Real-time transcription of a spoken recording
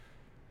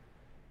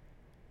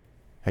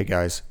Hey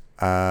guys,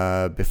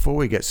 before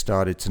we get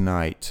started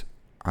tonight,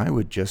 I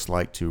would just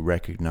like to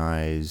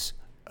recognize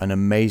an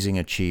amazing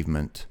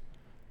achievement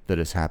that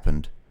has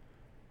happened.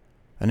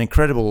 An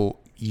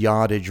incredible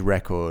yardage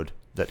record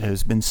that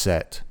has been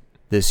set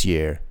this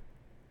year.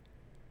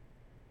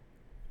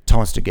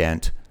 Thomas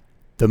DeGant,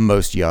 the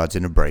most yards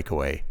in a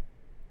breakaway.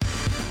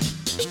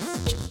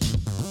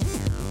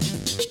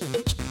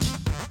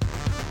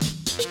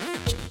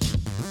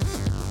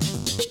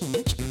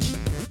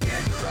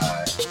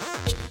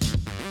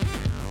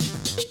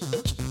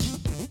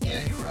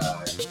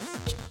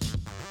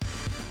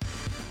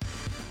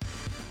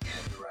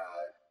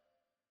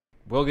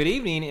 Well, good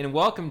evening and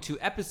welcome to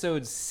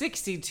episode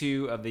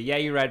 62 of the Yeah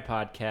You Ride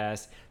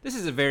podcast. This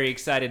is a very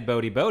excited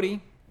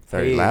Boedi.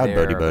 Very loud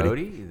there,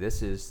 Boedi.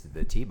 This is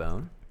the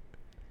T-Bone.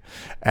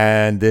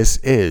 And this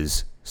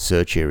is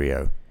Sir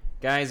Cheerio.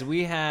 Guys,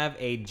 we have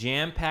a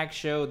jam-packed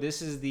show.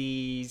 This is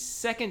the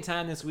second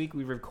time this week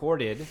we've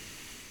recorded,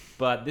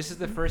 but this is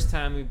the first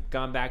time we've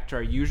gone back to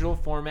our usual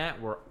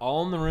format. We're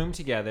all in the room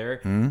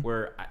together.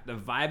 Where the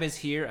vibe is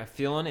here. I'm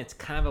feeling it's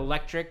kind of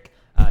electric.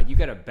 You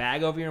got a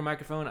bag over your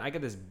microphone. I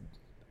got this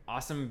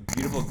awesome,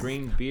 beautiful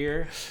green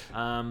beer.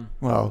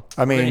 Well,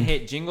 I mean, we're gonna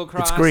hit Jingle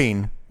Cross. It's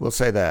green. We'll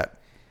say that.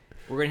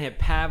 We're gonna hit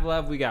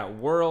Pablove. We got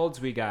Worlds.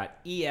 We got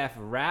EF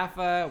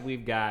Rafa.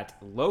 We've got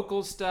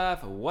local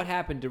stuff. What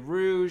happened to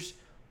Rouge?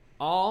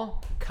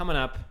 All coming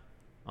up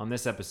on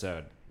this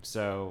episode.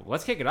 So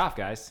let's kick it off,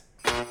 guys.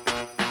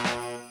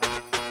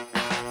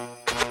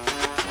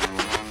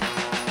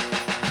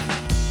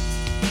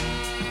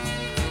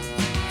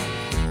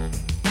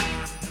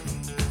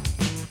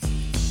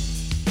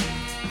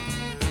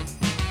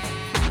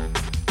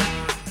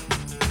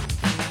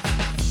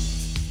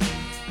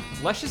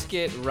 Let's just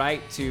get right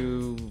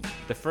to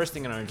the first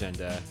thing on our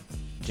agenda,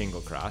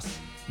 Jingle Cross.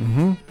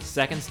 Mm-hmm.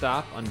 Second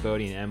stop on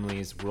Boedi and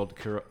Emily's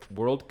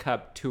World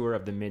Cup tour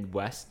of the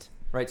Midwest.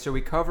 Right, so we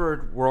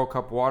covered World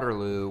Cup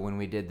Waterloo when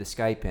we did the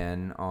Skype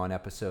in on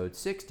episode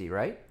 60,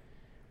 right?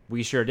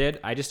 We sure did.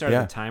 I just started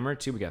the timer,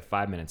 too. We got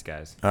 5 minutes,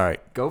 guys. All right.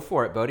 Go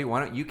for it, Boedi.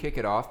 Why don't you kick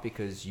it off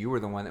because you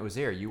were the one that was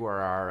there. You are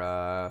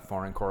our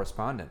foreign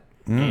correspondent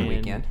for the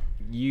weekend.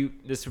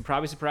 This would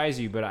probably surprise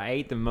you, but I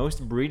ate the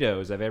most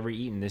burritos I've ever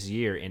eaten this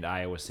year in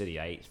Iowa City.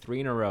 I ate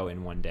 3 in a row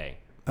in one day.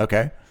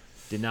 Okay.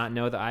 Did not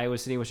know that Iowa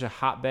City was a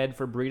hotbed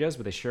for burritos,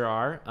 but they sure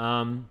are.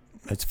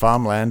 It's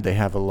farmland. They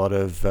have a lot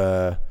of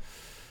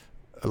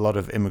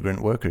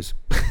immigrant workers.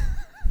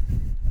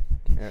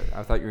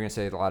 I thought you were going to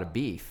say a lot of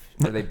beef.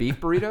 Are they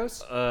beef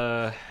burritos?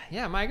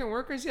 Yeah, migrant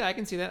workers. Yeah, I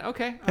can see that.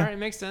 Okay, all right, it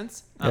makes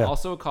sense. Yeah.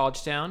 Also a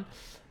college town.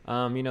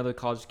 The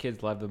college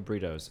kids love the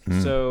burritos.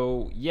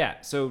 So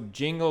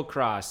Jingle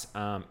Cross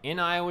in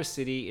Iowa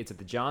City. It's at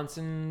the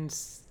Johnson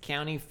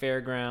County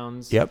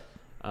Fairgrounds. Yep.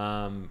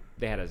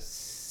 They had a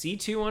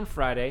C2 on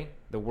Friday,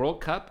 the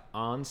World Cup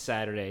on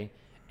Saturday,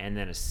 and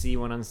then a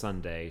C1 on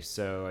Sunday.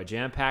 So a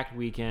jam-packed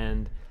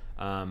weekend.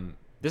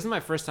 This is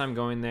my first time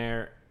going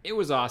there. It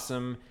was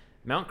awesome.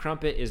 Mount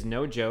Crumpit is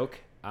no joke.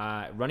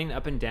 Running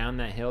up and down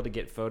that hill to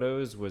get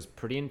photos was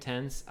pretty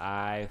intense.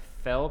 I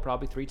fell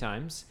probably 3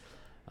 times.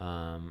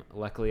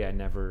 Luckily, I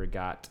never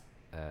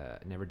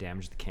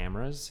damaged the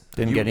cameras.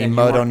 Didn't get any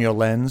mud on your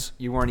lens.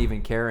 You weren't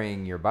even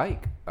carrying your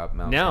bike up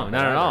Mount No, Crumpit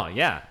not at either. all.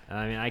 Yeah.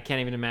 I mean, I can't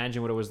even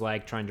imagine what it was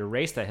like trying to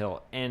race that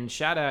hill. And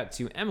shout out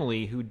to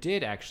Emily, who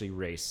did actually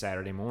race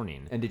Saturday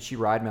morning. And did she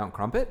ride Mount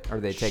Crumpit,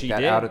 or they take She that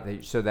did. out of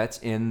the? So that's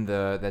in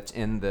the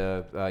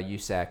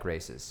USAC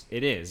races.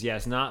 It is,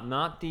 yes.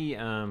 Not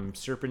the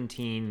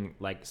serpentine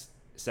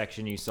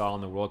section you saw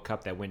in the World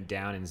Cup that went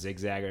down and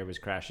zigzag or it was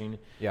crashing.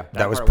 Yeah,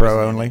 That was part pro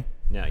wasn't- only.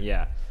 No,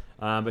 yeah.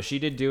 But she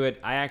did do it.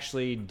 I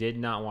actually did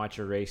not watch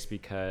a race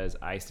because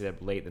I stayed up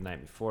late the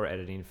night before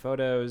editing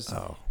photos.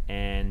 Oh.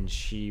 And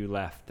she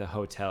left the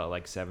hotel at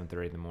like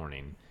 7:30 in the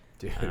morning.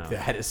 Dude,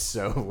 that is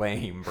so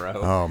lame, bro.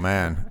 Oh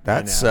man,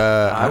 that's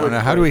know. I don't know.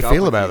 How do we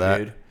feel about that?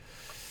 Dude.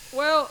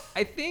 Well,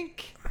 I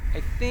think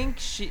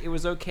it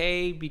was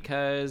okay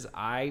because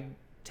I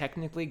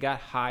technically got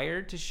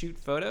hired to shoot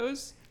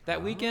photos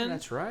that weekend.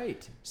 That's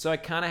right. So I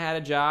kind of had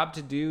a job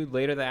to do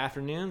later that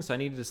afternoon, so I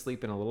needed to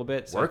sleep in a little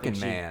bit. So I Working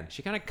think man.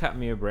 She kind of cut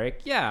me a break.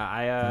 Yeah,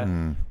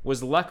 I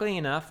was lucky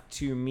enough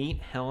to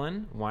meet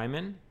Helen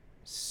Wyman.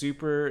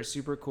 Super,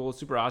 super cool,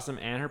 super awesome,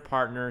 and her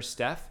partner,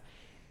 Steph.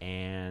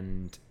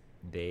 And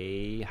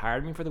they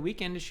hired me for the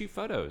weekend to shoot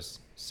photos.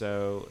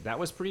 So that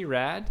was pretty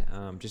rad,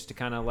 just to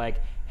kind of like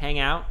hang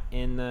out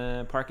in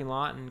the parking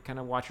lot and kind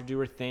of watch her do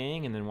her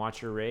thing and then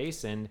watch her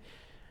race. And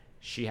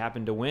she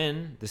happened to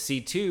win the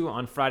C2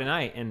 on Friday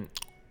night. And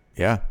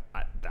Yeah.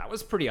 that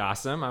was pretty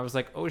awesome. I was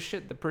like, oh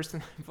shit, the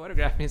person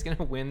photographing is going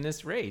to win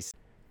this race.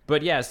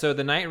 But yeah, so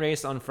the night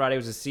race on Friday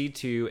was a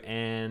C2,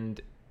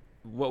 and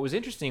what was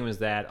interesting was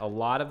that a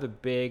lot of the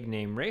big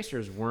name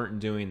racers weren't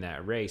doing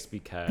that race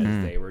because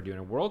they were doing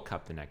a World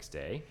Cup the next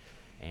day.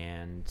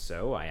 And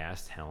so I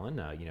asked Helen,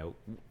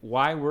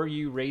 why were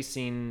you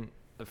racing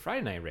the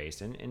Friday night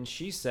race? And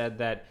she said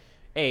that,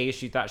 A,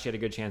 she thought she had a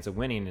good chance of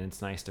winning, and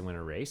it's nice to win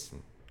a race.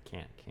 And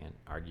Can't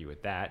argue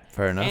with that.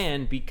 Fair enough.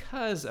 And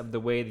because of the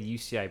way the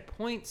UCI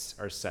points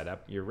are set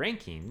up, your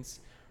rankings,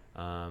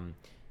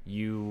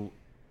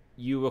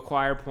 you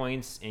acquire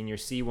points in your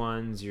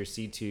C1s, your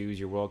C2s,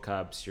 your World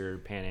Cups, your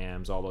Pan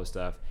Ams, all those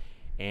stuff.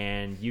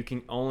 And you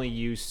can only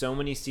use so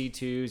many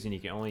C2s and you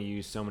can only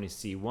use so many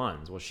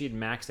C1s. Well, she had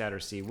maxed out her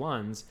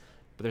C1s,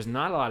 but there's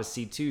not a lot of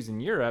C2s in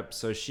Europe,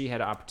 so she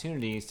had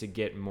opportunities to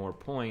get more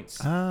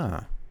points,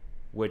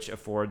 which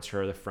affords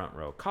her the front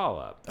row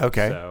call-up.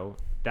 Okay. So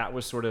that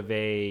was sort of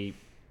a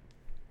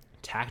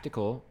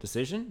tactical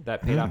decision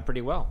that paid off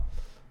pretty well.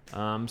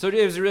 So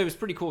it was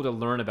pretty cool to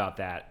learn about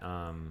that.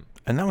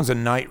 And that was a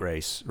night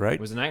race, right? It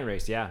was a night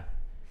race, yeah.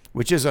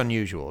 Which is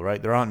unusual,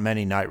 right? There aren't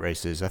many night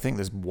races. I think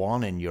there's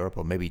one in Europe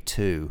or maybe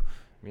two.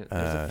 There's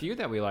a few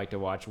that we like to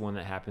watch. One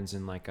that happens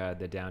in like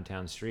the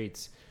downtown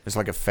streets. It's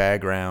like a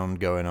fairground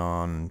going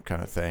on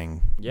kind of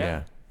thing.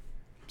 Yeah.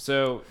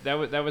 So that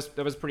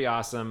was pretty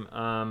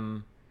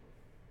awesome.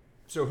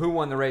 So who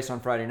won the race on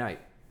Friday night?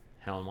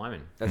 Helen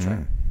Wyman. That's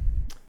right.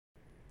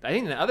 I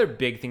think the other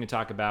big thing to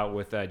talk about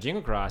with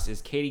Jingle Cross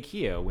is Katie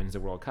Keough wins the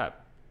World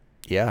Cup.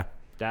 Yeah.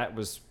 That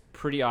was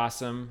pretty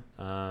awesome.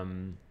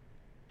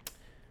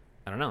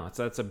 I don't know.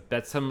 That's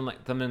something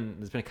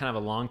that's been kind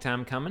of a long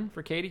time coming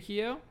for Katie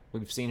Keough.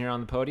 We've seen her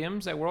on the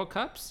podiums at World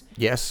Cups.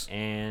 Yes.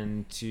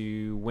 And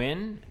to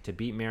win, to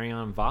beat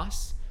Marianne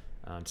Vos,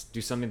 to do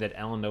something that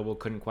Ellen Noble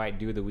couldn't quite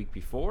do the week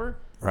before.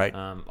 Right.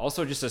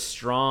 Also, just a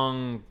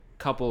strong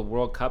couple of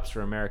World Cups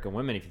for American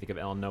women. If you think of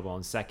Ellen Noble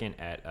in second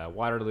at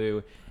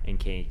Waterloo and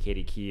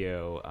Katie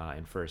Keough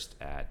in first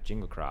at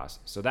Jingle Cross.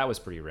 So that was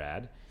pretty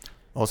rad.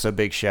 Also,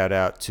 big shout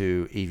out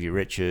to Evie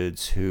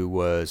Richards, who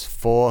was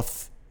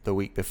fourth the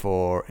week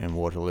before in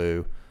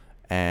Waterloo,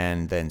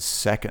 and then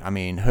second. I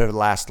mean, her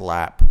last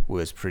lap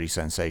was pretty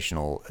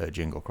sensational at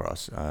Jingle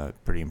Cross.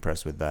 Pretty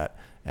impressed with that.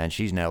 And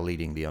she's now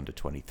leading the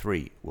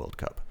under-23 World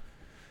Cup.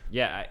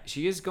 Yeah,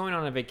 she is going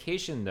on a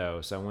vacation,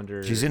 though, so I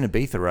wonder... She's in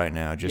Ibiza right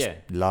now, just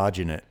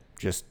larging it.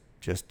 I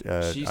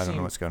don't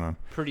know what's going on.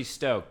 Pretty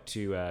stoked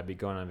to be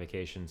going on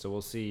vacation, so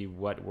we'll see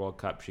what World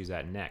Cup she's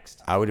at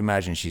next. I would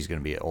imagine she's going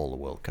to be at all the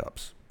World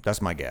Cups.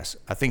 That's my guess.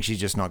 I think she's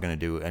just not going to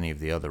do any of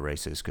the other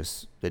races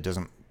because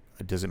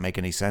does it make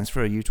any sense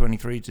for a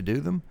U23 to do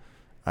them?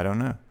 I don't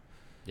know.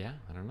 Yeah,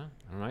 I don't know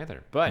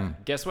either.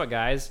 But guess what,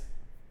 guys?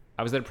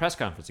 I was at a press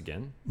conference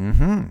again,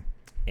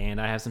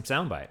 and I have some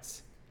sound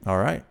bites. All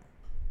right.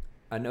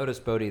 I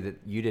noticed, Boedi, that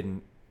you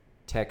didn't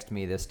text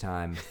me this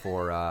time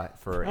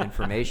for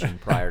information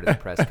prior to the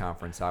press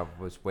conference. I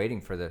was waiting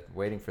for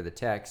the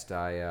text.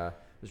 I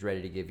was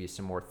ready to give you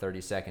some more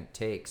 30-second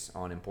takes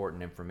on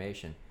important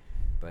information,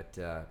 but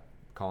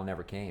call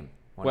never came.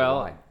 Wonder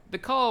why. The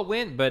call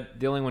went, but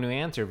the only one who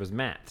answered was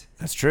Matt.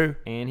 That's true.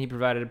 And he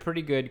provided a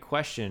pretty good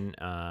question,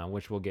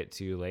 which we'll get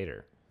to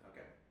later.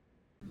 Okay.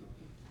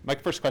 My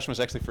first question was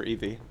actually for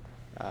Evie.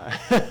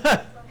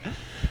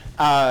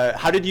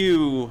 How did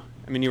you...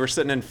 I mean, you were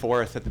sitting in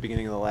fourth at the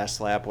beginning of the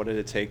last lap. What did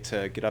it take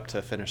to get up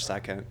to finish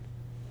second?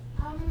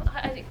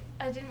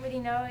 I didn't really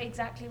know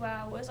exactly where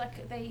I was.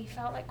 They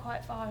felt like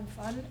quite far in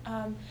front,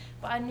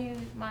 but I knew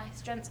my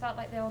strengths felt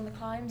like they were on the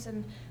climbs,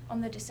 and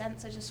on the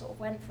descents I just sort of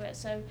went for it.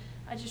 So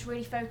I just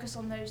really focused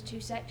on those two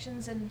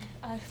sections, and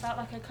I felt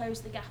like I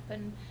closed the gap.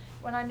 And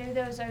when I knew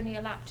there was only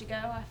a lap to go,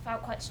 I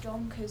felt quite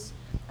strong because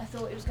I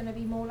thought it was going to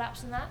be more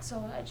laps than that.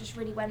 So I just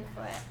really went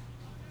for it.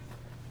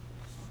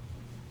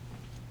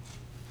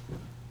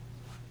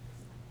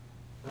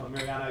 Well,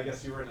 Mariana, I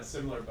guess you were in a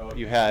similar boat.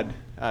 You had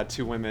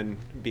two women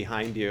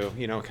behind you.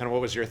 You know, kind of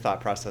what was your thought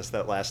process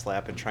that last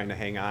lap and trying to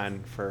hang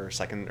on for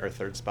second or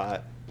third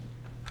spot?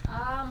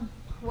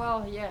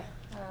 Well, yeah.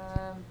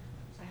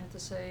 I have to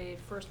say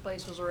first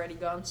place was already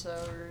gone, so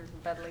we're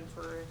battling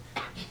for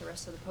the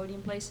rest of the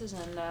podium places.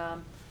 And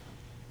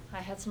I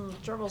had some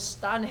troubles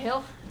down the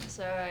hill,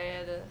 so I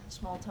had a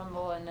small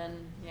tumble, and then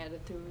the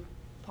two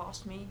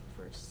passed me,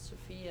 first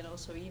Sophie and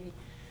also Evie.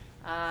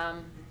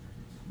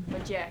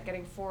 But yeah,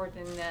 getting fourth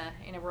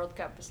in a World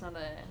Cup is not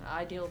an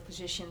ideal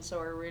position, so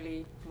I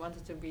really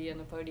wanted to be on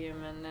the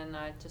podium, and then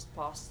I just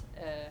passed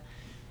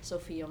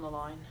Sophie on the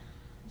line.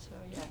 So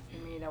yeah,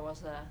 for me that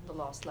was the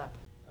last lap.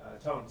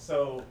 Tone,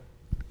 so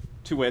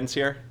 2 wins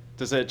here.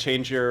 Does it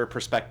change your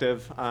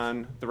perspective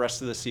on the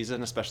rest of the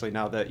season, especially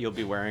now that you'll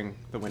be wearing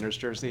the winner's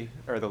jersey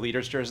or the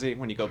leader's jersey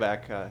when you go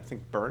back? I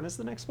think Bern is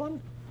the next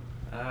one.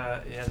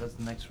 Yeah, that's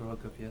the next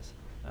World Cup. Yes.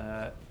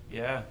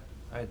 Yeah.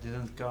 I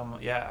didn't come.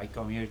 Yeah, I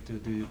come here to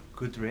do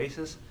good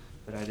races,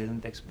 but I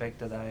didn't expect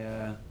that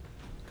I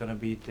gonna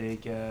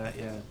take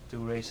 2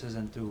 races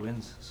and 2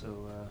 wins.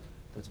 So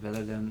that's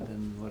better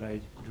than what I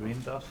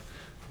dreamed of.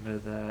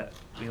 But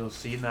we'll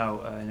see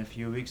now. In a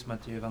few weeks,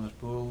 Mathieu van der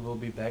Poel will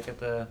be back at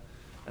the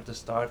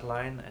start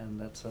line,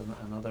 and that's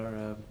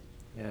another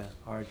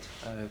hard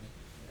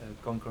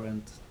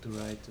concurrent to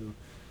ride to.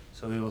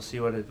 So we will see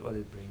what it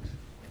brings.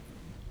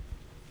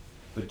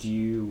 But do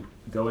you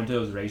go into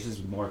those races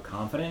with more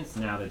confidence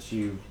now that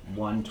you've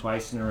won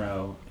twice in a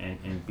row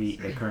and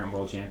beat the current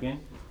world champion?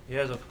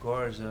 Yes, of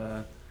course.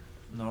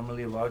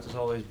 normally Wout is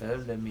always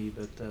better than me,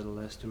 but the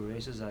last 2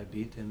 races I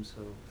beat him.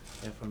 So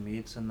yeah, for me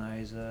it's a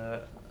nice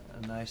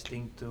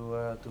thing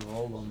to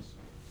hold on.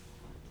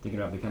 Thinking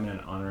about becoming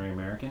an honorary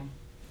American?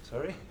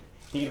 Sorry?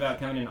 Thinking about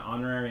becoming an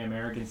honorary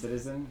American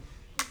citizen?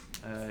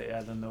 Yeah,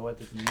 I don't know what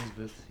it means,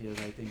 but yes,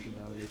 I think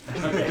about it.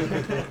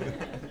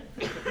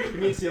 It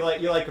means you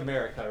like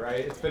America, right?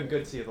 It's been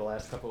good to you the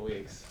last couple of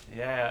weeks.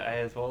 Yeah,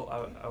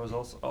 I was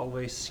also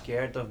always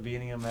scared of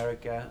being in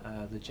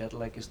America. The jet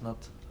lag is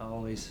not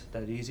always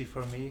that easy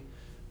for me,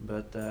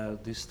 but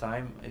this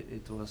time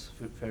it was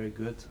very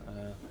good.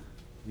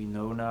 We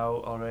know now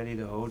already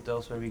the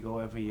hotels where we go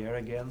every year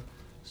again,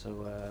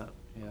 so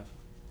yeah,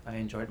 I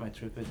enjoyed my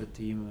trip with the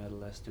team the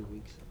last 2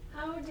 weeks.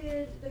 How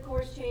did the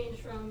course change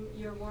from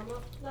your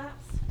warm-up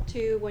laps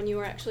to when you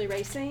were actually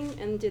racing,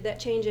 and did that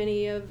change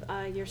any of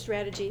your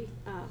strategy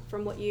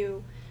from what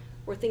you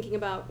were thinking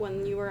about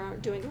when you were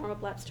doing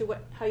warm-up laps to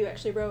how you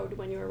actually rode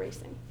when you were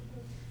racing?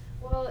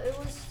 Well, it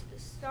was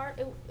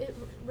it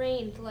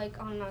rained like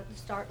on the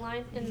start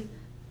line and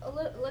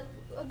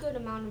a good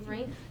amount of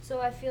rain,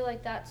 so I feel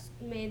like that's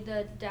made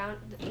the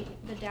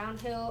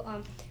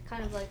downhill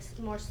kind of like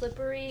more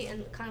slippery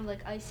and kind of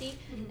like icy.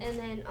 Mm-hmm. And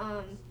then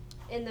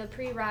in the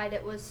pre-ride I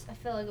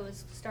feel like it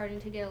was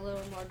starting to get a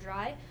little more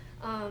dry,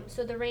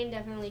 so the rain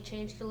definitely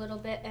changed a little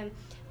bit, and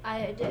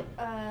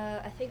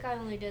I think I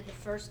only did the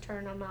first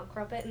turn on Mount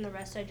Crumpet and the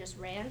rest I just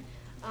ran,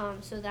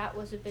 so that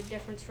was a big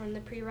difference from the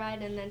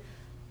pre-ride. And then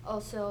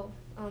also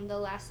the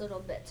last little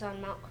bits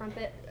on Mount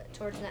Crumpet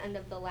towards the end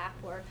of the lap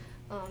were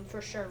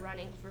for sure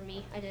running for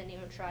me. I didn't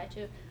even try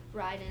to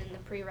ride, and in the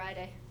pre-ride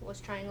I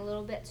was trying a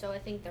little bit, so I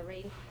think the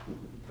rain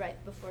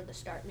right before the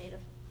start made a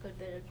good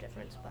bit of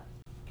difference. But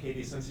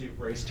Katie, since you've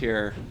raced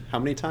here, how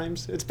many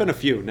times? It's been a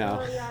few now.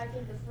 Oh yeah, I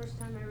think the first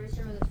time I raced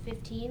here was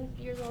 15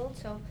 years old,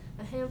 so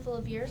a handful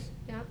of years,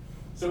 yeah.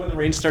 So when the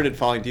rain started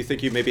falling, do you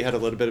think you maybe had a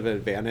little bit of an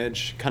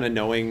advantage, kind of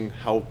knowing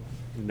how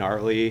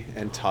gnarly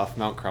and tough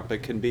Mount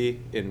Crumpet can be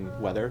in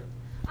weather?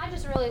 I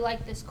just really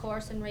like this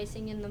course and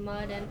racing in the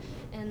mud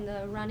and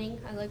the running.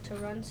 I like to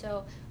run,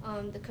 so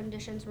the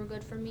conditions were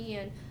good for me,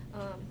 and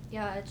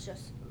yeah, it's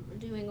just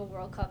doing a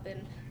World Cup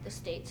in the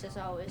States is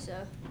always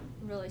a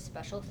really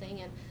special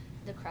thing, and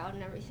the crowd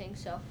and everything,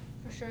 so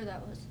for sure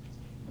that was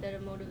a bit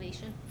of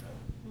motivation.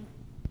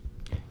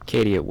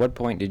 Katie, at what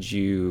point did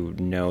you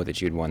know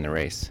that you'd won the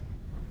race?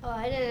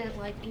 I didn't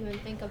even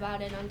think about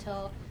it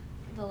until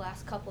the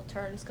last couple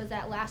turns, because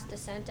that last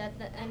descent at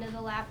the end of the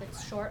lap,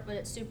 it's short but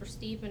it's super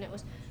steep, and it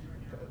was,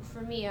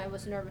 for me, I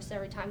was nervous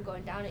every time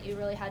going down it. You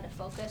really had to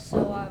focus,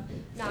 so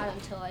not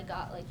until I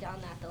got down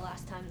that the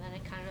last time then I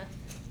kind of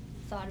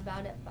thought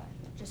about it, but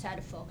just had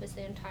to focus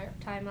the entire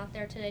time out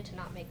there today to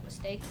not make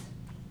mistakes.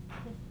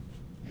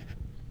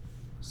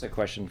 It's a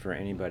question for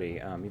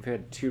anybody. You've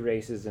had 2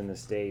 races in the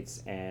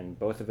States, and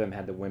both of them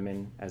had the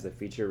women as a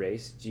feature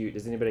race.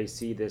 Does anybody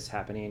see this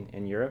happening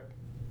in Europe?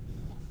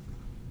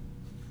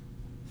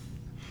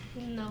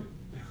 No.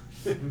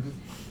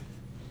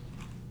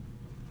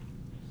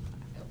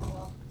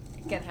 Well,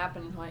 it can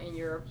happen in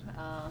Europe,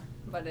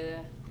 but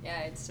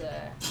yeah,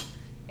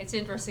 it's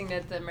interesting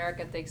that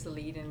America takes the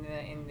lead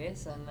in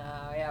this, and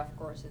yeah, of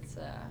course,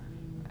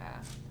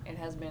 it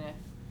has been a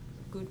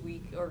good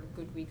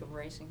week of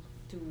racing.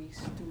 2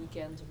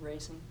 weekends of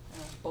racing,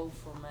 both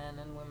for men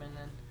and women,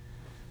 and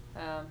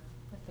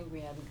I think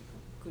we had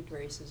good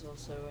races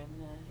also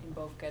in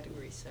both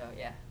categories. So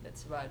yeah,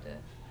 that's about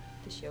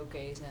the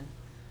showcase, and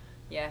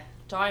yeah,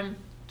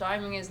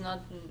 timing is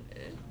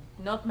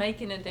not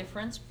making a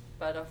difference,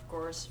 but of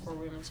course for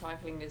women's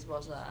cycling this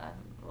was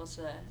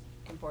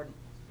important.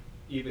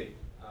 Evie,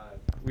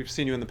 we've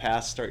seen you in the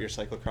past start your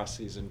cyclocross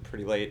season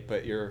pretty late,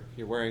 but you're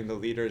wearing the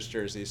leaders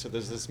jersey. So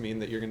does this mean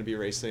that you're going to be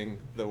racing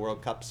the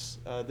World Cups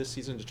this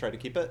season to try to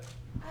keep it?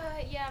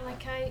 Yeah,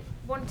 I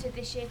wanted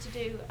this year to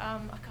do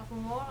a couple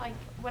more.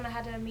 When I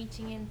had a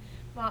meeting in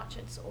March,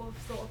 I'd sort of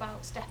thought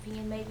about stepping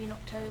in maybe in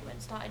October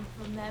and starting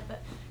from there,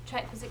 but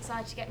Trek was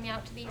excited to get me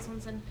out to these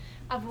ones, and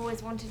I've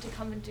always wanted to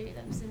come and do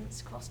them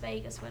since Cross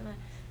Vegas when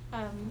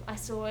I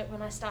saw it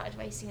when I started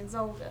racing in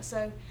Zolder.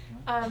 So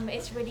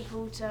it's really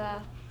cool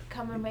to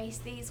come and race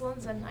these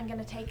ones, and I'm going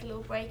to take a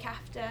little break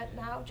after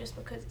now just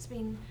because it's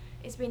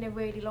been a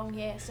really long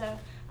year, so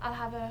I'll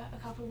have a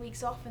couple of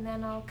weeks off, and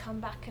then I'll come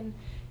back and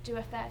do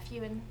a fair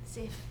few and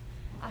see if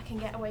I can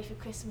get away for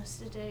Christmas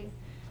to do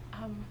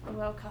the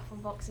World Cup on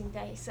Boxing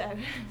Day, so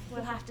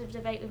we'll have to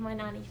debate with my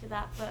nanny for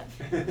that, but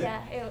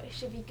yeah, it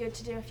should be good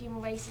to do a few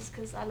more races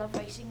because I love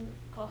racing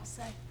cross.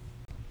 So.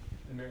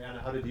 And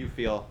Mariana, how did you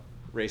feel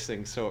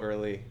racing so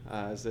early?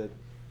 Is it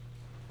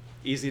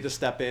easy to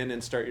step in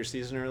and start your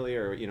season early,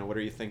 or what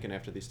are you thinking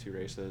after these 2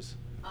 races?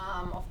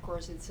 Of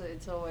course,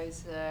 it's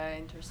always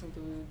interesting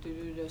to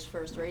do those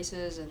first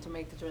races and to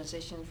make the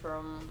transition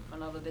from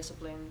another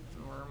discipline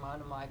or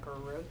mountain bike or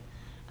road.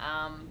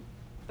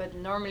 But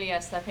normally I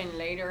step in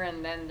later,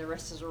 and then the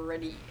rest is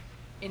already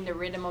in the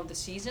rhythm of the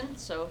season.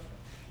 So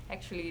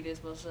actually,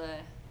 this was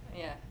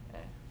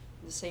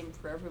the same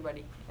for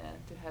everybody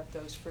to have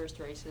those first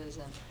races.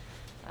 And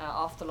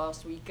after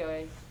last week,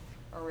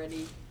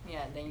 already.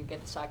 Yeah, and then you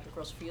get the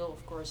cyclocross feel.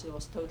 Of course, it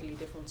was totally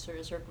different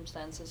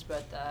circumstances,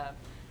 but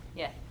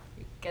yeah,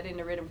 you get in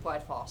the rhythm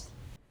quite fast.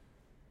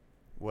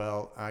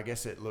 Well, I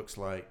guess it looks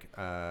like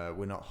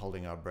we're not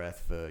holding our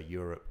breath for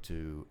Europe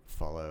to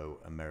follow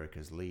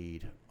America's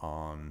lead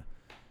on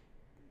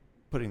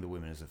putting the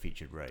women as a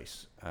featured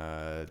race.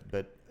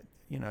 But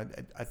you know,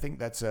 I think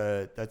that's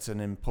an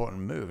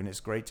important move, and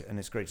it's great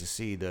to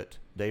see that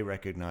they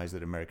recognize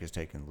that America's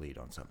taken the lead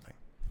on something.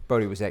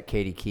 Boedi, was that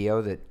Katie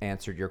Keogh that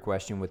answered your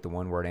question with the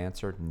one-word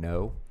answer?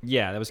 No.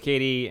 Yeah, that was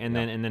Katie, and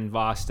then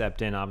Voss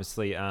stepped in.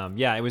 Obviously,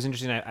 yeah, it was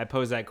interesting. I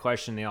posed that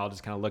question. They all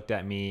just kind of looked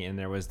at me, and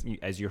there was,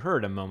 as you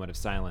heard, a moment of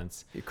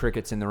silence.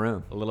 Crickets in the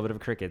room. A little bit of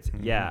crickets.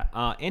 Mm-hmm.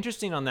 Yeah.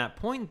 Interesting on that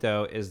point,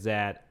 though, is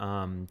that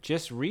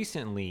just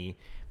recently,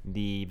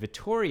 the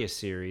Vittoria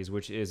Series,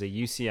 which is a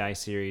UCI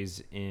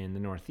series in the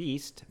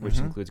Northeast, which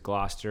includes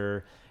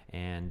Gloucester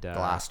and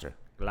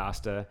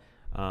Gloucester.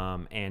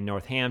 And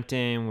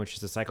Northampton, which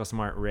is a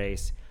CycleSmart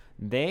race,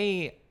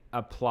 they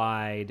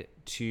applied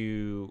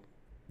to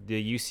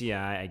the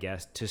UCI, I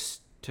guess,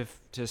 to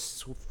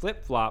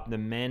flip-flop the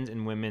men's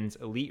and women's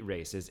elite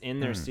races in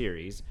their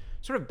series,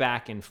 sort of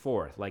back and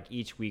forth, like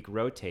each week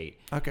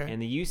rotate. Okay.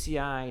 And the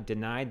UCI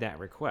denied that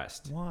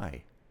request.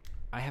 Why?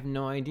 I have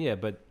no idea,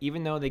 but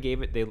even though they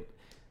gave it,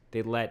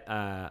 they let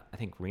I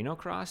think Reno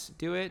Cross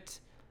do it.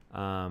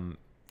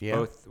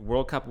 Both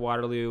World Cup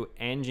Waterloo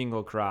and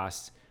Jingle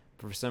Cross.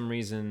 For some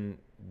reason,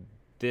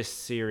 this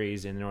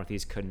series in the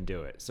Northeast couldn't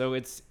do it. So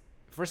it's,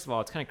 first of all,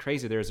 it's kind of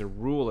crazy. There's a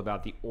rule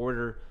about the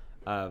order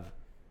of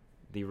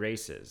the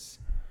races,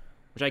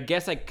 which I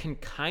guess I can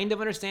kind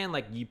of understand.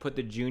 Like, you put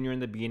the junior in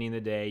the beginning of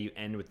the day, you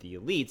end with the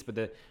elites,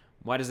 but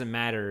why does it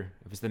matter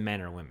if it's the men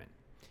or women?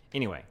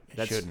 Anyway,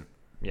 it shouldn't.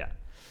 Yeah.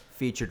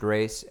 Featured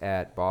race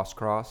at Boss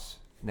Cross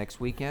next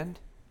weekend,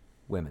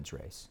 women's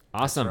race.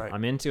 Awesome. Right.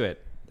 I'm into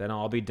it. Then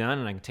I'll be done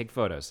and I can take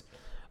photos.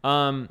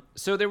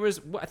 So there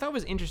was, what I thought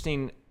was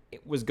interesting,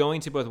 it was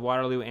going to both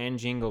Waterloo and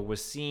Jingle,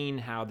 was seeing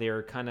how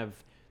they're kind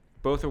of,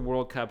 both are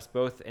World Cups,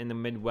 both in the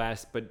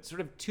Midwest, but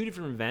sort of two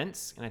different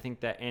events. And I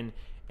think that, and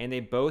they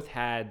both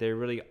had their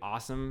really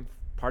awesome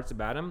parts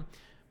about them,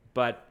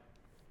 but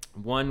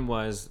one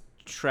was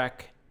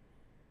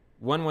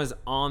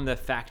on the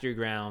factory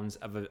grounds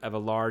of a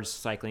large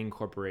cycling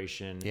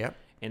corporation. Yep.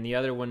 And the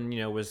other one,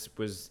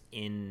 was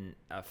in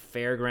a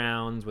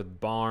fairgrounds with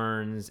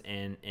barns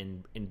and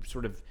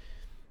sort of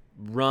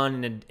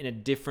run in a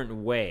different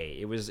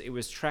way.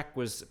 Trek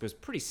was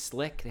pretty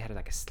slick. They had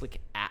like a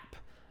slick app.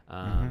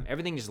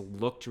 Everything just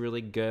looked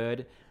really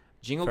good.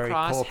 Jingle Very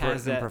Cross corporate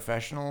has and that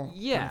professional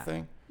kind of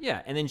thing.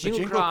 Yeah, and then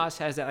Jingle Cross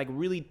has that like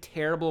really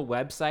terrible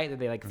website that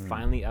they like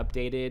finally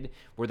updated,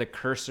 where the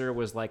cursor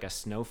was like a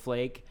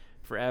snowflake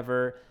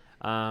forever.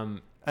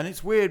 And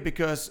it's weird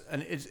because,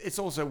 and it's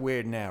also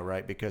weird now,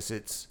 right? Because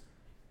it's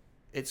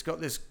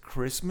got this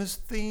Christmas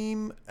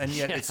theme, and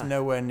yet it's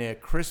nowhere near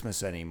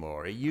Christmas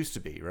anymore. It used to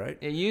be, right?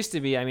 It used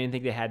to be. I mean, I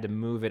think they had to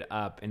move it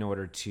up in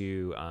order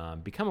to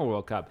become a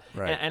World Cup.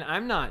 Right. And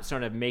I'm not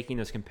sort of making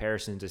those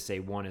comparisons to say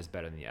one is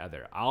better than the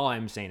other. All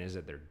I'm saying is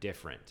that they're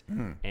different.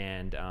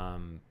 And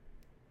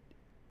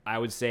I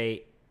would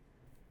say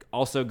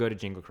also go to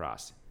Jingle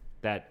Cross.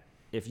 That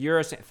if you're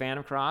a fan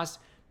of Cross,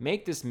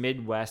 make this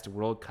Midwest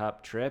World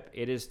Cup trip.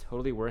 It is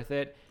totally worth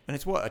it. And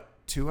it's what, a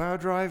 2-hour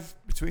drive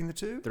between the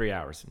two? 3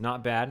 hours.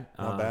 Not bad.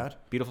 Not bad.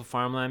 Beautiful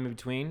farmland in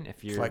between.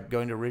 It's like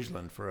going to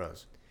Ridgeland for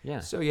us. Yeah.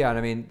 So, yeah, I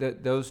mean,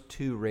 those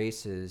two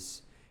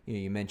races,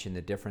 you mentioned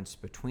the difference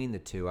between the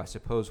two. I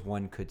suppose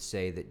one could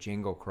say that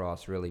Jingle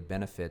Cross really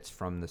benefits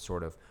from the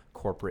sort of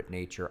corporate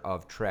nature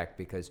of Trek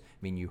because, I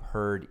mean, you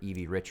heard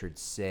Evie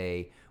Richards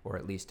say, or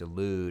at least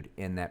allude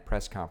in that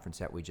press conference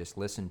that we just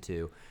listened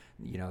to,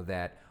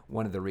 that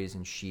one of the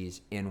reasons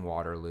she's in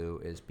Waterloo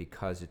is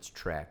because it's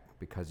Trek,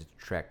 because it's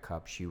Trek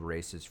Cup. She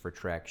races for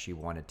Trek. She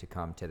wanted to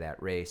come to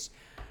that race.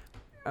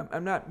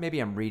 Maybe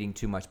I'm reading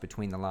too much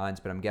between the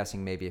lines, but I'm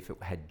guessing maybe if it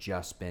had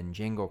just been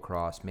Jingle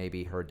Cross,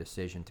 maybe her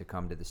decision to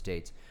come to the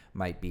States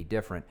might be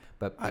different.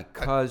 But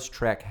because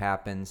Trek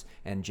happens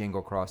and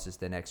Jingle Cross is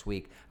the next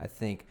week, I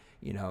think,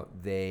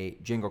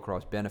 Jingle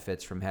Cross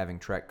benefits from having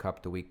Trek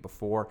Cup the week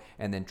before,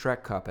 and then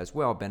Trek Cup as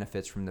well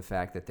benefits from the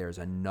fact that there's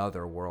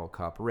another World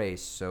Cup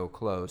race so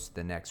close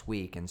the next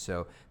week. And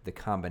so the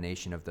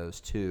combination of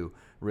those two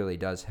really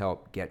does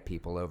help get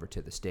people over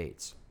to the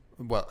States.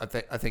 Well, I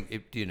think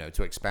it,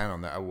 to expand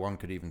on that, one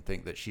could even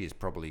think that she is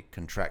probably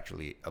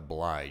contractually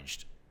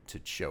obliged to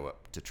show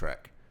up to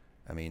Trek.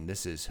 I mean,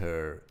 this is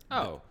her.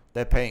 Oh,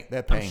 they're paying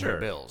sure. her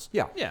bills.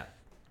 Yeah.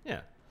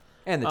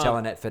 And the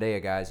Telenet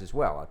Fidea guys as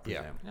well, I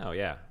presume. Yeah. Oh,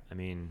 yeah. I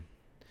mean,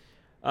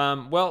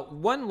 well,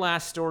 one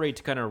last story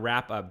to kind of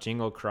wrap up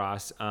Jingle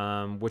Cross,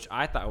 which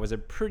I thought was a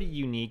pretty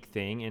unique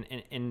thing,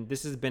 and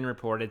this has been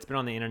reported. It's been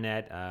on the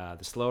internet.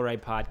 The Slow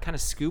Ride Pod kind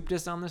of scooped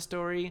us on the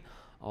story,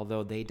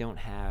 although they don't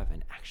have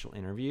an actual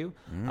interview.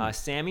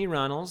 Sammy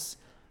Runnels,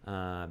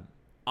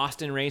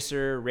 Austin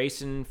racer,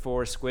 racing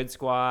for Squid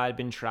Squad,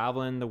 been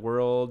traveling the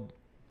world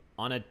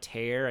on a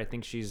tear. I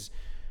think she's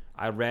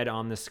I read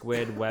on the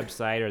Squid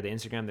website or the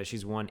Instagram that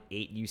she's won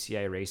 8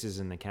 UCI races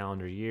in the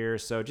calendar year.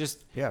 So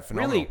just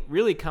phenomenal.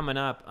 really coming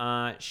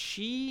up.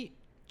 She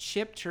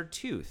chipped her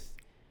tooth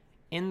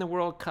in the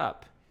World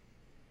Cup,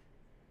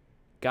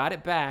 got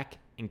it back,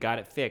 and got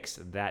it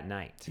fixed that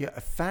night. Yeah,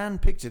 a fan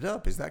picked it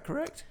up. Is that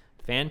correct?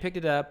 Fan picked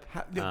it up.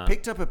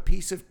 Picked up a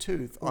piece of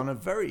tooth on a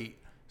very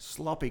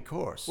sloppy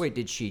course. Wait,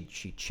 did she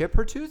chip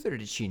her tooth, or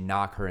did she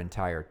knock her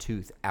entire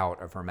tooth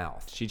out of her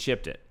mouth? She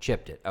chipped it.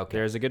 Chipped it. Okay.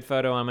 There's a good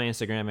photo on my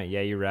Instagram at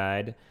Yeah You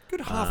Ride.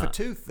 Good half a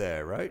tooth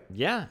there, right?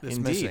 Yeah, That's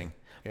indeed. missing.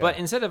 Yeah. But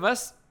instead of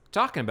us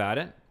talking about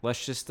it,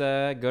 let's just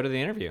go to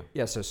the interview.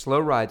 Yeah, so Slow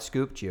Ride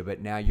scooped you,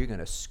 but now you're going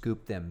to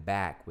scoop them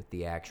back with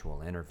the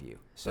actual interview.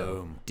 So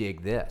Boom.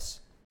 dig this.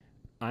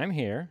 I'm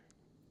here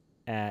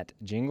at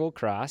Jingle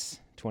Cross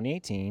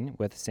 2018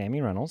 with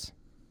Sammy Reynolds.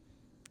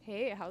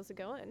 Hey, how's it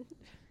going?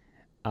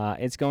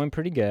 It's going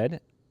pretty good.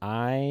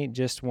 I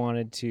just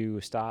wanted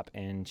to stop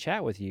and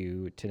chat with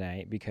you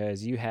tonight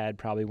because you had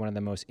probably one of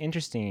the most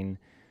interesting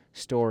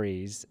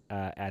stories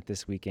at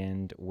this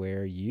weekend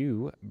where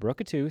you broke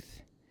a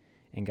tooth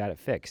and got it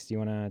fixed. Do you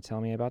want to tell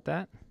me about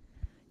that?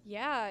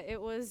 Yeah, it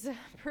was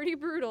pretty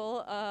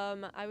brutal.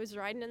 I was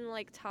riding in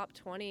like top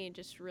 20,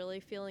 just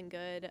really feeling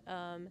good.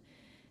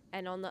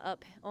 And on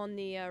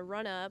the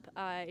run up,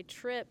 I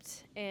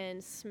tripped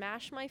and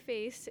smashed my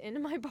face into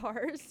my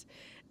bars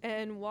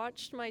and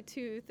watched my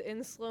tooth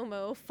in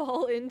slow-mo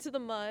fall into the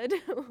mud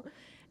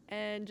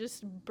and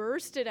just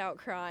bursted out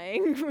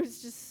crying. I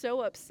was just so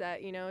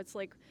upset. You know, it's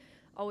like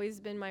always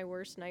been my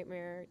worst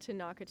nightmare to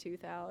knock a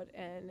tooth out.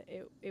 And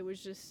it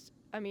was just,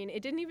 I mean,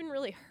 it didn't even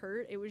really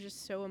hurt. It was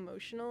just so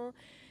emotional.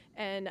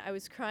 And I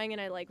was crying and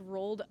I like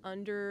rolled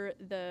under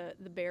the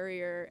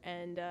barrier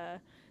and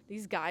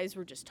these guys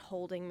were just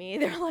holding me.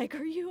 They're like,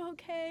 "Are you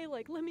okay?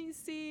 Like, let me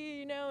see,"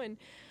 you know, and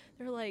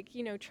they're like,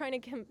 you know, trying to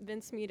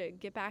convince me to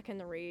get back in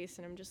the race.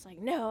 And I'm just like,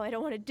 "No, I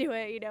don't want to do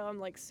it." You know, I'm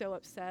like so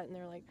upset. And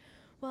they're like,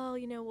 "Well,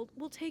 you know,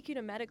 we'll take you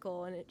to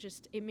medical." And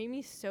it made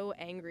me so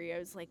angry. I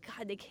was like,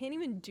 God, they can't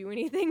even do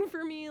anything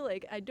for me.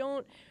 Like, I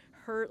don't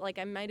hurt. Like,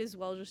 I might as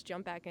well just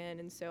jump back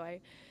in. And so I,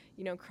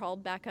 you know,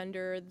 crawled back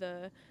under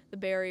the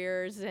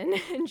barriers and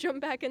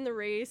jumped back in the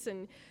race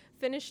and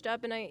finished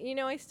up. And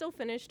I still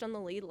finished on the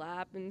lead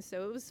lap. And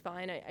so it was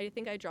fine. I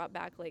think I dropped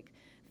back like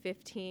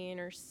 15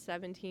 or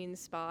 17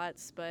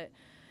 spots, but,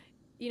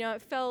 you know,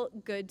 it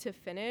felt good to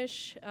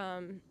finish.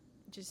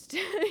 Just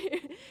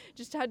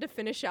had to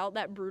finish out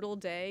that brutal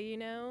day, you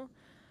know.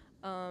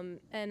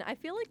 And I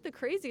feel like the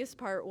craziest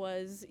part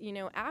was, you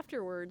know,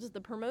 afterwards,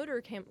 the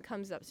promoter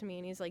comes up to me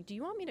and he's like, "Do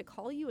you want me to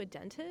call you a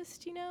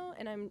dentist?" You know,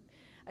 and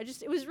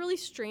it was a really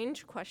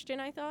strange question,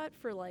 I thought,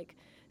 for like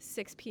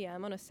 6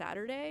 p.m. on a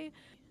Saturday.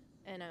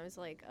 And I was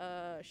like,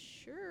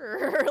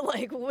 sure.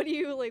 Like, what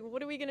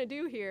are we going to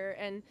do here?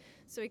 And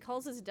so he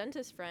calls his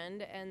dentist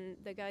friend and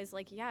the guy's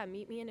like, "Yeah,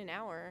 meet me in an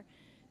hour."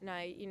 And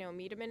I, you know,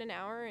 meet him in an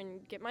hour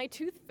and get my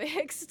tooth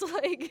fixed.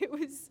 Like, it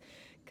was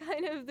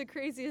kind of the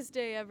craziest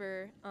day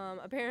ever.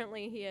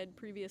 Apparently, he had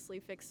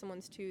previously fixed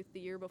someone's tooth the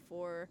year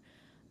before.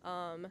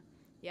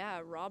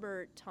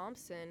 Robert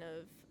Thompson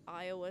of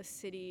Iowa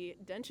City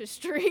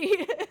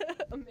Dentistry.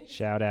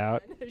 Shout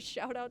out.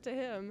 Shout out to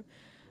him.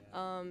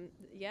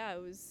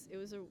 It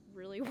was a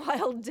really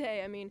wild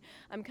day. I mean,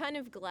 I'm kind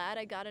of glad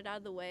I got it out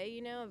of the way,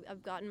 you know.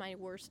 I've gotten my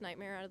worst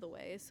nightmare out of the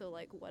way, so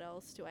like what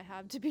else do I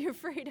have to be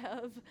afraid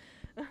of?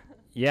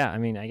 Yeah, I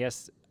mean, I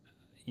guess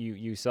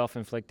you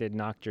self-inflicted,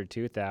 knocked your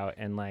tooth out,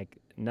 and like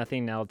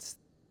nothing else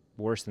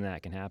worse than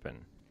that can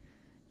happen.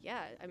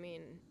 Yeah, I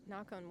mean,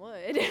 knock on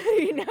wood,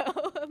 you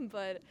know,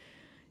 but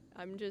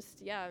I'm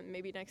just,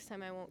 maybe next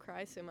time I won't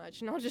cry so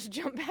much and I'll just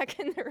jump back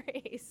in the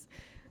race.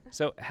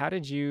 So how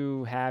did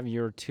you have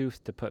your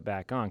tooth to put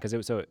back on?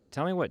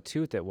 Tell me what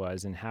tooth it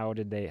was and how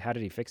did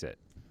he fix it?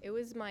 It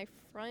was my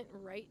front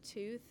right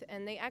tooth,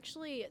 and they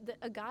actually,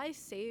 a guy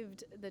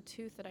saved the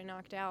tooth that I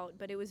knocked out,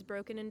 but it was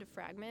broken into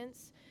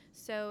fragments.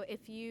 So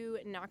if you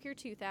knock your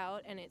tooth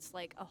out and it's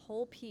like a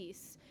whole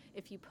piece,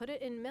 if you put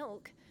it in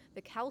milk,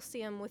 the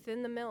calcium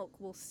within the milk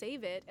will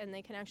save it and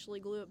they can actually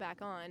glue it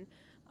back on.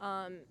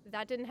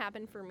 That didn't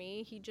happen for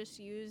me. He just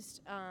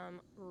used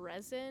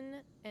resin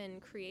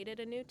and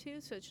created a new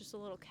tooth, so it's just a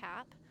little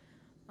cap.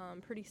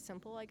 Pretty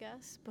simple, I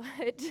guess,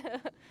 but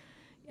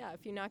yeah,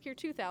 if you knock your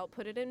tooth out,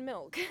 put it in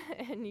milk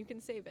and you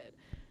can save it.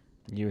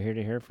 You heard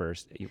it here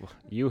first.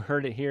 You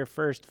heard it here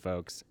first,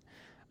 folks.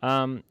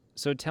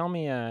 So tell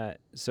me,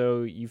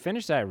 so you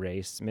finished that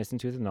race, missing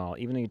tooth and all,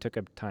 even though you took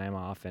a time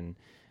off and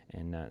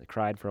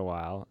cried for a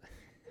while.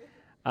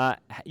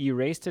 You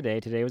raced today.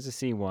 Today was a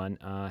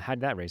C1. How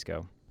did that race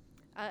go?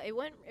 It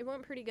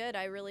went pretty good.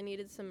 I really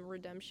needed some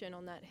redemption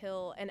on that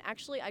hill. And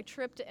actually, I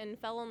tripped and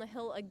fell on the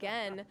hill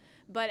again.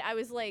 But I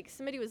was like,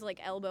 somebody was like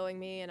elbowing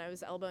me and I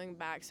was elbowing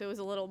back. So it was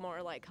a little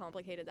more like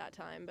complicated that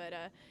time. But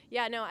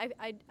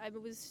I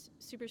was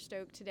super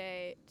stoked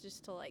today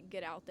just to like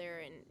get out there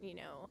and, you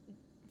know,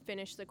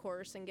 finish the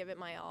course and give it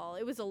my all.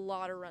 It was a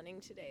lot of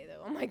running today,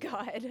 though. Oh, my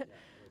God.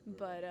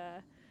 But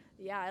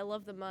I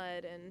love the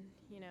mud and,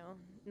 you know,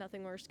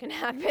 nothing worse can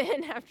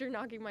happen after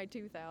knocking my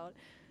tooth out.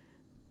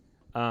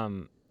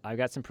 I've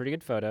got some pretty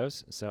good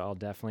photos, so I'll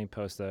definitely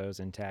post those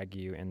and tag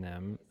you in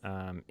them.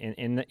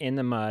 In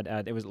the mud,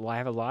 I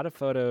have a lot of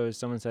photos.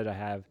 Someone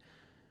said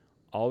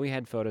all we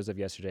had photos of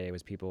yesterday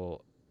was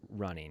people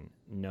running,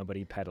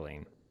 nobody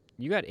pedaling.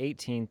 You got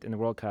 18th in the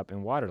World Cup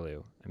in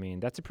Waterloo. I mean,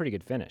 that's a pretty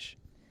good finish.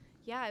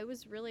 Yeah, I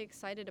was really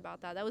excited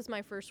about that. That was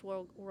my first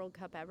World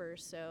Cup ever,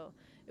 so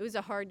it was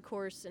a hard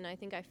course, and I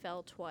think I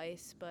fell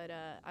twice, but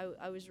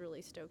I was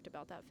really stoked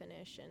about that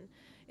finish, and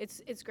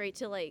it's great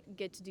to like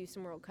get to do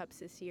some World Cups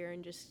this year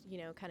and just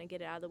kind of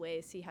get it out of the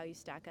way, see how you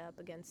stack up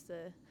against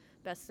the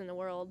best in the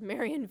world,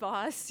 Marion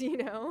Voss,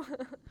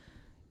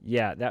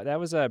 Yeah, that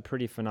was a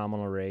pretty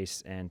phenomenal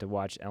race, and to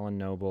watch Ellen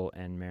Noble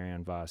and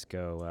Marianne Voss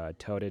go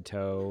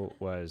toe-to-toe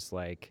was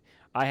like,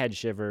 I had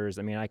shivers.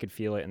 I mean, I could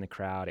feel it in the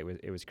crowd.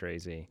 It was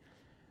crazy.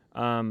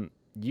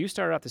 You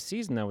started off the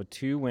season, though, with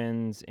 2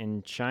 wins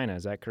in China.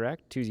 Is that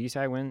correct? 2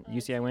 UCI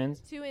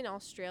wins? 2 in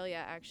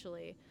Australia,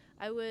 actually.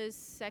 I was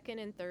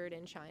 2nd and 3rd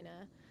in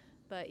China.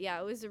 But,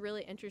 yeah, it was a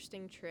really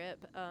interesting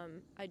trip.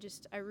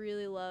 I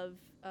really love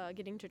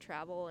getting to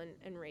travel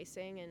and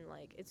racing, and,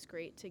 like, it's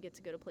great to get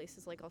to go to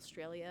places like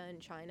Australia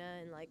and China,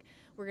 and, like,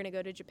 we're going to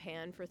go to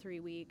Japan for 3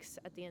 weeks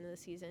at the end of the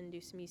season,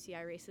 do some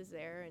UCI races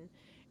there, and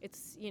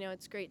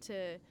it's great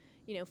to,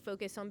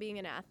 focus on being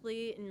an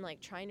athlete and,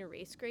 like, trying to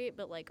race great,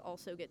 but, like,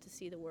 also get to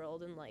see the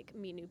world and, like,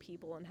 meet new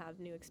people and have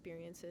new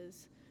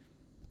experiences.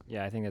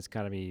 Yeah, I think that's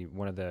got to be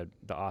one of the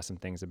awesome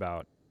things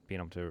about being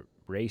able to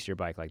race your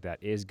bike like that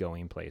is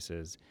going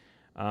places.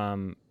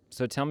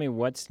 So tell me,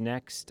 what's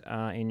next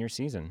in your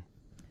season?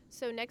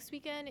 So next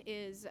weekend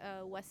is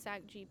West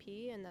Sac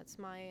GP, and that's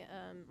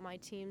my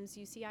team's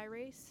UCI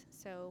race.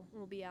 So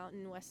we'll be out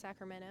in West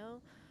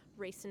Sacramento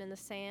racing in the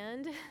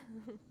sand.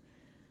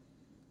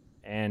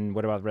 And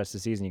what about the rest of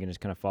the season? You can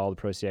just kind of follow the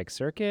Pro CX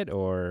circuit,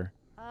 or?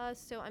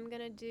 So I'm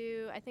going to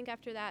do, I think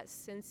after that,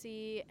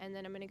 Cincy, and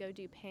then I'm going to go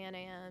do Pan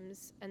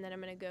Ams, and then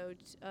I'm going to go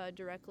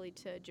directly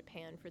to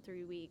Japan for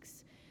 3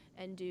 weeks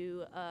and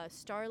do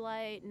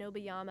Starlight,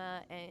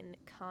 Nobayama, and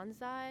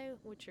Kansai,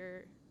 which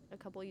are a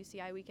couple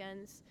UCI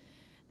weekends.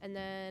 And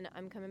then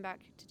I'm coming back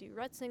to do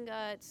Ruts and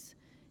Guts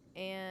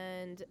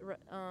and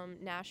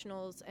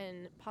Nationals,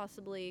 and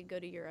possibly go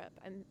to Europe.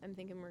 I'm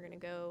thinking we're going to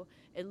go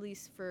at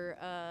least for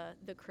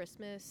the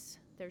Christmas.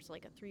 There's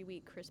like a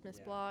 3-week Christmas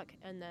block,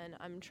 and then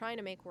I'm trying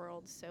to make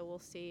Worlds, so we'll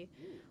see.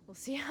 We'll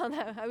see how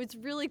that. I was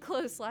really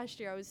close last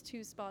year. I was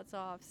 2 spots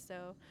off,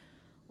 so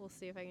we'll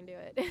see if I can do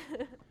it.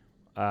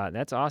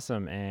 That's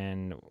awesome,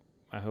 and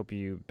I hope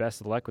you best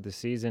of luck with the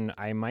season.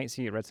 I might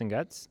see you at Ruts and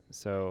Guts,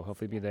 so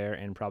hopefully be there,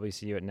 and probably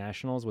see you at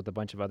Nationals with a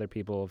bunch of other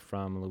people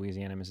from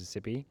Louisiana,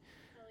 Mississippi.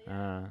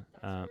 I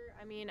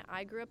mean,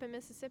 I grew up in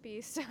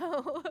Mississippi, so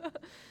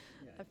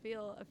I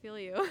feel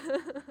you.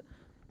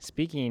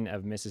 Speaking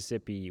of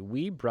Mississippi,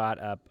 we brought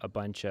up a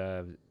bunch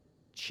of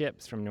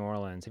chips from New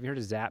Orleans. Have you heard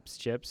of Zapp's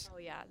chips? Oh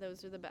yeah,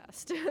 those are the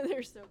best.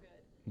 They're so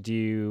good. Do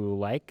you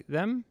like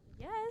them?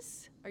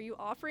 Yes. Are you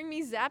offering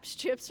me Zapp's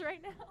chips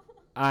right now?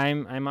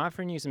 I'm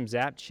offering you some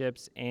Zapp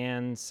chips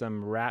and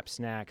some Wrap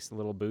Snacks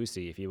Little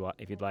Boosie if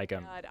you'd like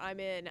them. God, I'm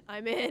in.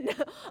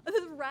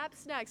 The Wrap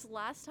Snacks.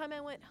 Last time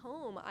I went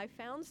home, I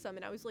found some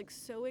and I was like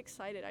so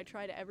excited. I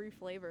tried every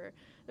flavor.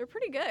 They're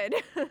pretty good.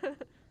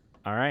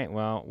 All right.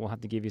 Well, we'll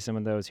have to give you some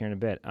of those here in a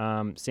bit.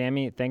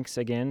 Sammy, thanks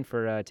again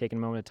for taking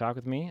a moment to talk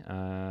with me.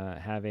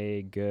 Have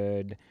a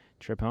good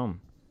trip home.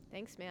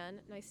 Thanks, man.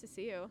 Nice to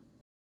see you.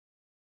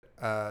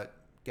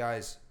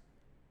 Guys,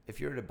 if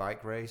you're at a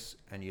bike race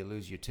and you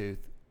lose your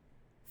tooth,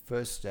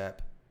 first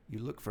step, you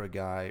look for a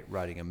guy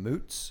riding a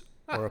Moots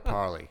or a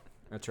Parley.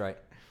 That's right.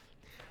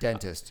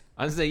 Dentist.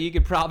 I was saying you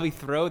could probably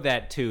throw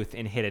that tooth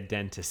and hit a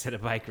dentist at a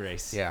bike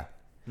race. Yeah.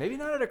 Maybe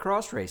not at a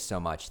cross race so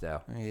much,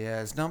 though.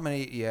 Yeah, it's not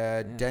many.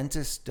 Yeah,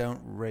 dentists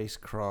don't race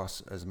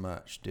cross as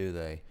much, do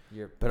they?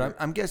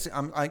 I'm guessing.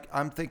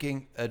 I'm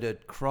thinking at a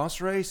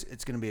cross race,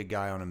 it's going to be a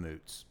guy on a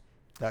Moots.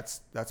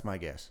 That's my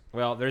guess.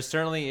 Well, there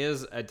certainly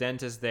is a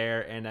dentist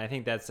there, and I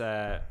think that's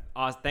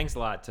awesome. Thanks a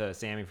lot to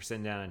Sammy for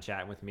sitting down and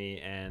chatting with me,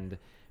 and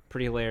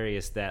pretty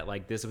hilarious that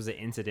like this was an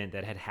incident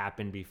that had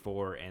happened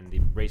before, and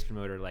the race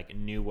promoter like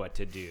knew what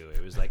to do.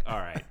 It was like, all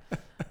right.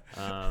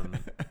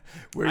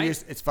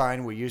 It's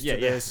fine. We're used to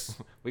this.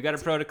 We got a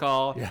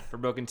protocol for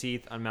broken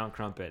teeth on Mount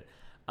Crumpet.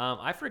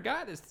 I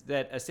forgot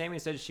that Sammy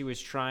said she was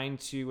trying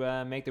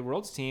to make the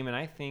Worlds team, and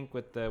I think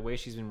with the way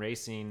she's been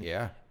racing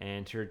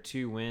and her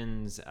 2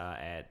 wins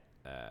at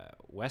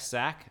West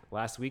Sac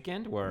last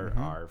weekend, where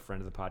our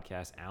friend of the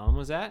podcast, Alan,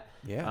 was at,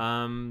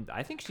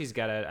 I think she's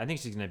going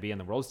to be on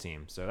the Worlds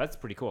team, so that's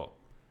pretty cool.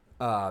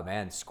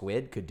 Man,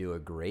 Squid could do a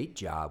great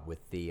job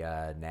with the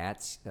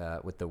Nats,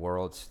 with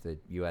the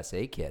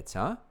USA kits,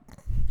 huh?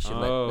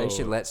 They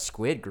should let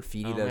Squid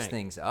graffiti those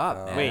things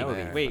up.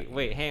 Man.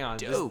 Wait, hang on.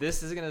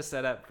 This is going to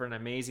set up for an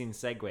amazing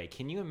segue.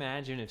 Can you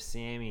imagine if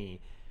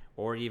Sammy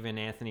or even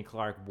Anthony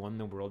Clark won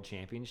the World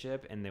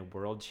Championship and the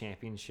World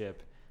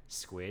Championship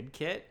Squid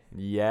kit?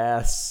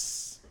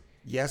 Yes,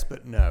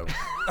 but no.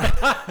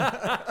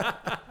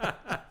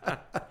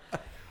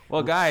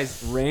 Well,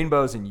 guys,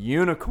 Rainbows and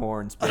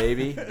unicorns,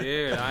 baby.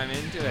 dude, I'm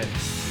into it.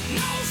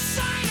 No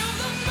sign of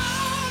the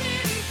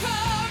morning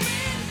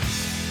coming.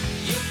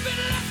 You've been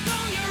left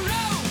on your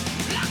own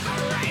like a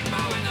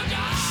rainbow in the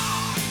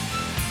dark.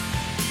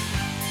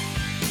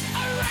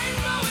 A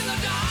rainbow in the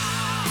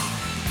dark.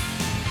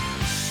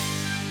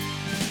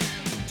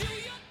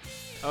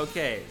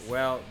 Okay,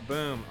 well,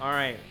 boom. All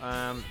right,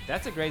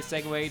 that's a great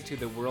segue to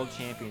the World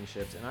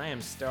Championships, and I am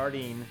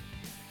starting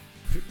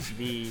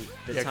the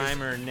Yeah, 'cause-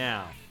 timer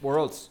now.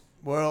 Worlds.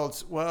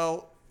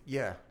 Well,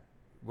 yeah.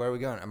 Where are we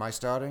going? Am I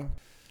starting?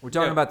 We're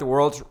talking Yeah. about the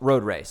World's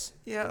Road Race.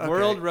 Yeah. Okay.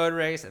 World Road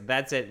Race.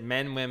 That's it.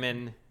 Men,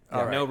 women.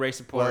 All No right. race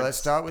supports. Well, let's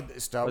start with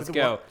Let's the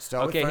go. one-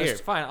 start Okay, with here.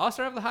 first. Fine. I'll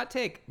start with a hot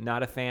take.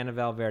 Not a fan of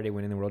Valverde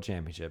winning the World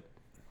Championship.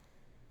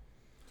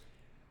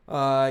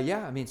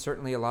 Yeah, I mean,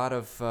 certainly a lot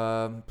of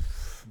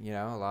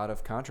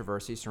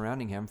controversy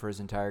surrounding him for his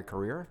entire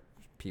career.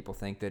 People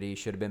think that he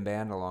should have been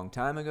banned a long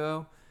time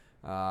ago.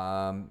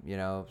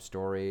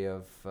 Story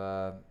of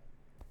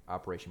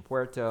Operation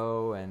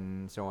Puerto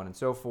and so on and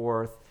so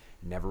forth.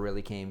 Never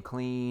really came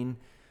clean.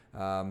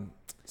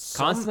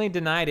 Constantly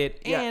denied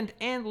it, Yeah.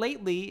 and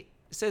lately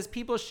says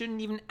people shouldn't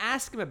even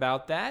ask him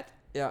about that.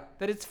 Yeah.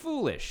 That it's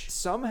foolish.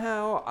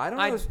 Somehow, I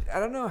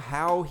don't know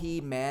how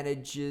he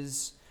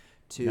manages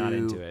to Not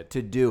into it.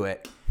 to do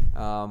it.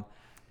 Not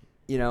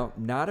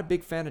a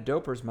big fan of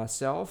dopers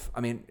myself.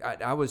 I mean,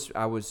 I was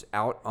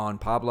out on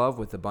Pablove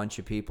with a bunch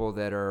of people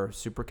that are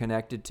super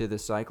connected to the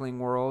cycling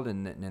world,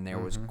 and there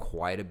was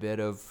quite a bit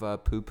of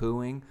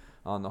poo-pooing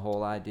on the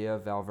whole idea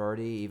of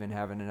Valverde even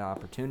having an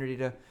opportunity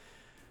to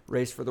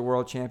race for the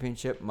World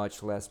Championship,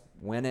 much less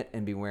win it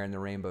and be wearing the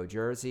rainbow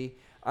jersey.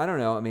 I don't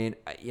know. I mean,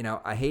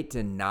 I hate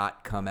to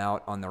not come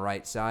out on the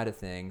right side of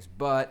things,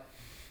 but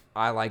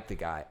I like the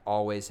guy,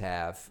 always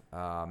have.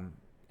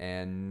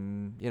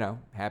 And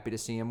happy to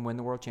see him win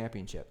the World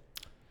Championship.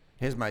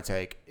 Here's my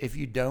take. If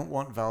you don't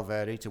want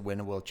Valverde to win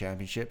a World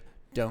Championship,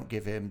 don't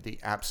give him the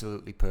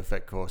absolutely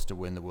perfect course to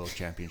win the World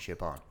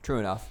Championship on. True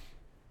enough.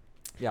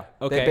 Yeah.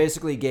 Okay. They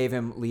basically gave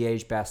him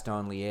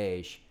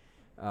Liège-Bastogne-Liège.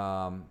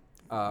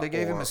 They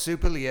gave him a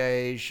Super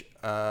Liège.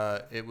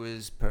 It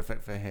was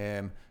perfect for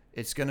him.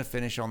 It's going to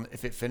finish on,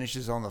 if it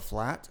finishes on the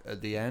flat at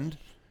the end,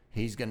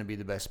 he's going to be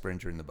the best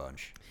sprinter in the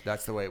bunch.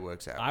 That's the way it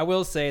works out. I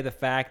will say the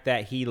fact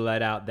that he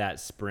let out that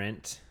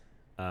sprint.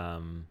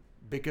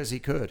 Because he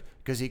could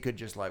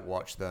just like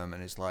watch them,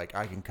 and it's like,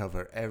 I can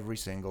cover every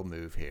single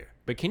move here.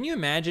 But can you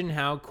imagine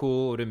how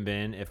cool it would have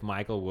been if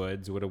Michael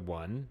Woods would have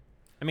won?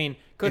 I mean,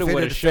 could If have, it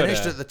would had have,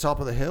 finished should at the top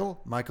of the hill,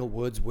 Michael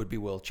Woods would be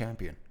world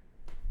champion.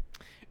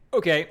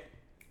 Okay,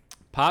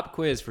 pop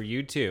quiz for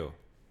you two.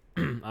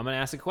 I'm going to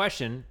ask a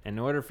question. In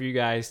order for you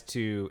guys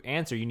to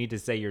answer, you need to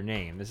say your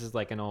name. This is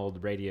like an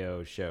old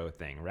radio show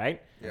thing,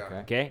 right?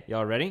 Yeah. Okay,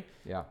 y'all ready?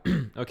 Yeah.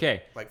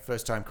 Okay. Like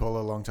first time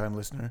caller, long time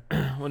listener.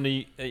 Well,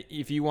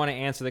 if you want to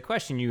answer the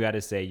question, you got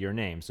to say your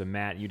name. So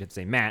Matt, you'd have to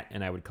say Matt,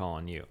 and I would call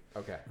on you.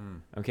 Okay.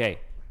 Okay.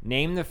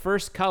 Name the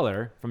first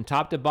color from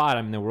top to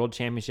bottom in the World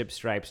Championship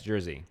stripes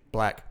jersey.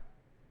 Black.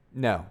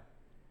 No.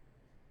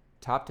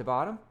 Top to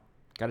bottom?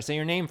 Got to say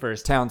your name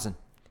first. Townsend.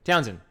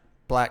 Townsend.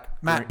 Black.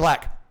 Matt,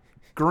 black.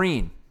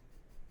 Green.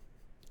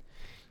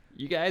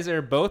 You guys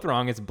are both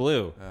wrong. It's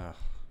blue. Oh, God.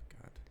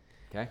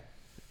 Okay.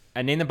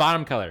 And name the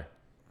bottom color.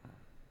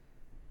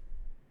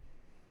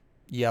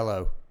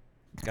 Yellow.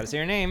 Got to say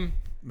your name.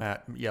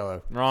 Matt,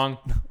 yellow. Wrong.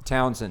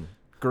 Townsend.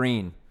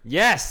 Green.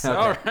 Yes. Okay.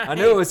 All right. I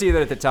knew it was either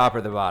at the top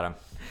or the bottom.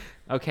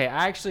 Okay,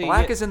 I actually.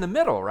 Black is in the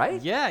middle,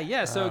 right?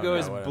 Yeah. So I it don't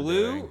goes know what I'm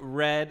blue, doing.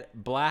 red,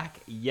 black,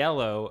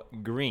 yellow,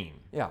 green.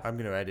 Yeah. I'm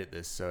going to edit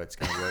this, so it's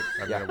going to work.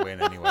 I'm Yeah. going to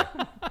win anyway.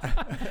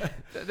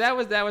 That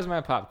was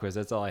my pop quiz.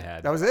 That's all I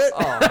had. That was it?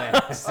 Oh,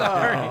 man.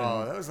 Sorry.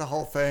 Oh, that was the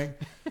whole thing.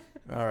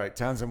 All right,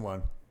 Townsend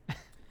won.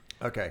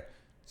 Okay.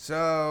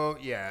 So,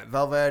 yeah,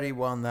 Valverde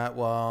won that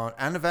one.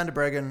 Anna van der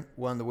Breggen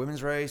won the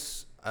women's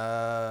race.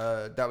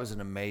 That was an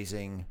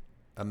amazing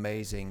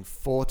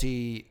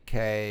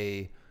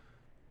 40K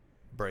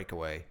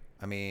breakaway.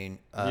 I mean,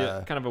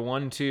 Yeah, kind of a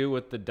 1-2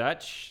 with the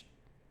Dutch.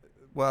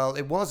 well,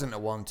 it wasn't a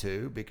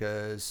 1-2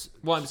 because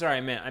Well, I'm sorry.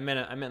 I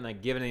meant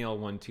like giving the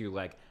old 1-2,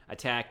 like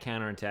attack,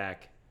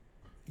 counterattack.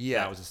 yeah,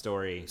 That was the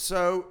story.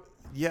 So,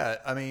 yeah,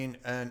 I mean,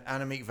 and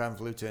Annemiek van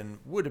Vleuten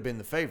would have been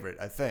the favorite,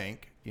 I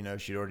think. You know,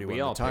 she'd already won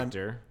We all the time. picked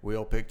her. We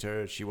all picked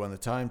her. She won the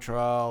time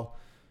trial.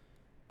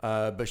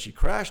 But she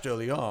crashed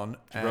early on.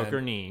 Broke and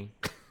her knee.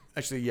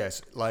 Actually,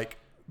 yes, like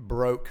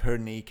broke her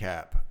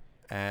kneecap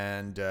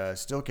and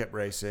still kept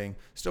racing,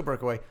 still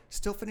broke away,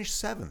 still finished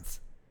 7th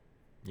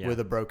Yeah. with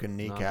a broken Not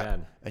kneecap.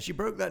 bad. And she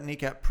broke that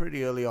kneecap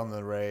pretty early on in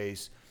the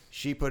race.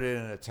 She put in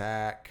an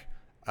attack.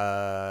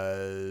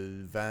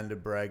 Van der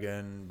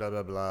Breggen, blah,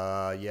 blah,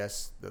 blah.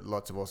 Yes,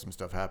 lots of awesome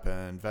stuff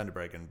happened. Van der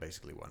Breggen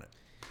basically won it.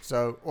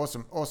 So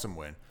awesome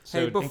win.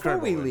 Hey, before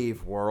incredible we win.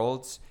 leave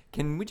Worlds,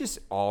 can we just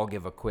all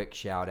give a quick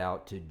shout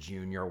out to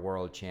Junior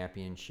World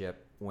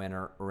Championship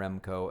winner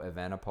Remco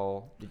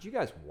Evenepoel? Did you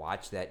guys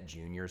watch that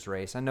juniors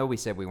race? I know we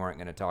said we weren't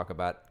going to talk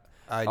about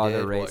I other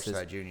did races. watch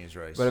that juniors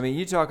race. But I mean,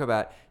 you talk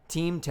about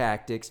team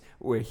tactics,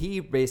 where he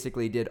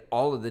basically did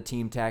all of the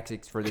team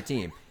tactics for the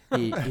team.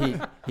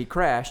 He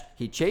crashed.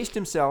 He chased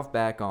himself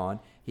back on.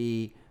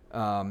 He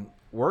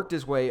worked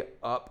his way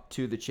up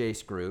to the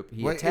chase group.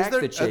 He attacked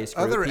the chase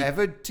group. Are there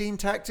ever team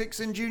tactics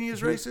in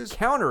juniors races?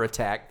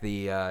 Counterattacked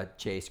the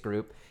chase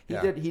group.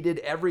 He did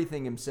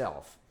everything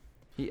himself.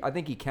 I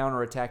think he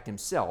counterattacked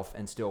himself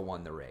and still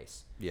won the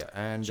race. Yeah,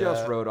 and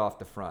just rode off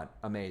the front.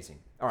 Amazing.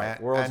 All right,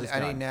 Worlds is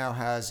done. And he now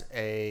has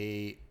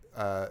a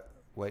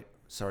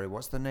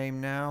what's the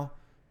name now?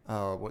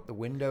 What the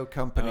window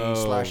company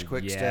 /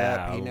 Quick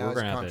Step. He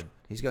now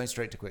he's going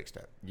straight to Quick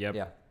Step. Yep.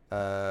 Yeah.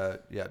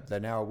 They're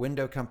now a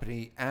window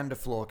company and a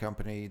floor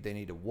company. They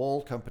need a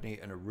wall company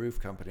and a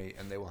roof company,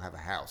 and they will have a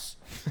house.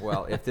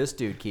 Well, if this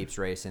dude keeps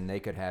racing, they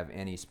could have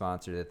any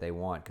sponsor that they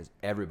want, because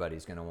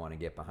everybody's going to want to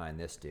get behind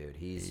this dude.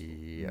 He's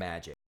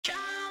magic.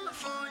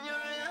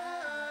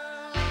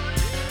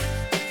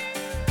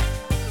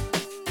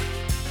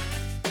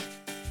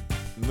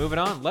 Moving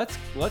on, let's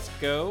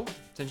go,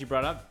 since you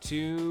brought up,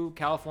 to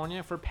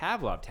California for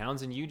Pablove.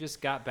 Townsend, you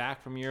just got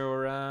back from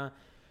your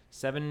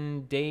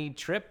 7-day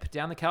trip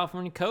down the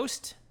California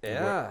coast.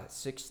 Yeah,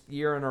 6th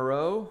year in a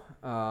row.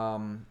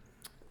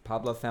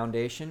 Pablove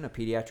Foundation, a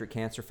pediatric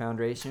cancer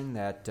foundation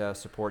that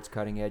supports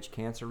cutting-edge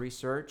cancer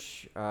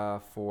research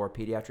for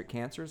pediatric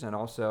cancers, and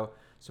also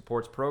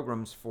supports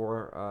programs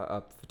for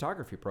a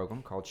photography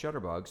program called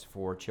Shutterbugs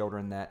for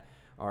children that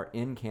are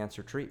in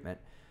cancer treatment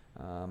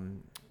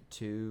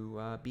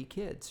to be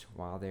kids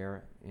while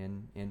they're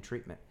in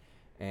treatment.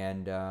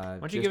 And why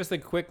don't you give us the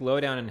quick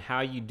lowdown on how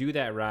you do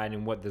that ride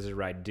and what does the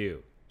ride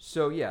do?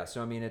 So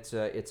I mean, it's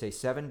a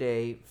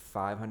 7-day,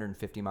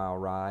 550-mile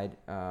ride.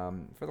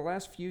 For the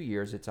last few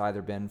years, it's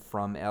either been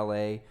from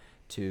LA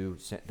to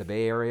the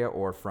Bay Area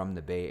or from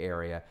the Bay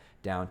Area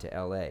down to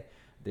LA.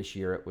 This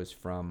year, it was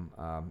from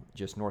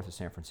just north of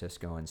San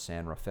Francisco in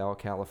San Rafael,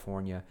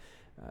 California,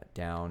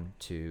 down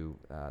to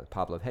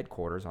Pablove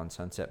headquarters on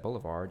Sunset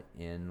Boulevard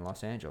in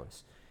Los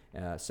Angeles.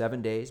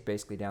 7 days,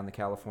 basically down the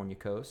California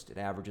coast. It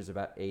averages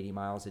about 80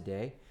 miles a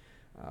day.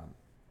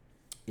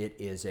 It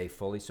is a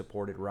fully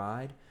supported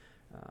ride.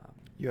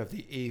 You have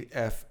the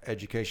EF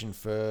Education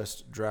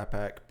First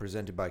DRAPAC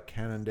presented by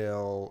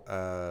Cannondale,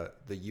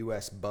 the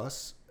U.S.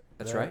 bus.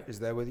 That's right. Is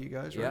that with you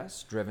guys, right?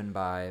 Yes, driven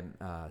by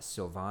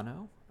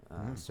Silvano.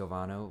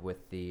 Silvano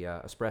with the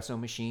espresso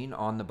machine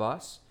on the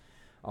bus.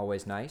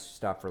 Always nice.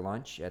 Stop for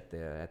lunch at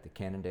the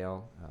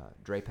Cannondale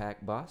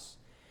DRAPAC bus.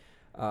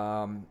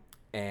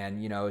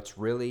 And, it's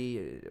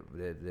really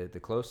the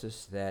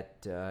closest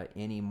that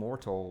any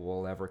mortal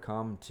will ever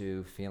come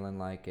to feeling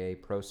like a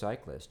pro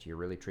cyclist. You're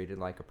really treated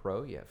like a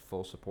pro. You have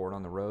full support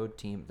on the road.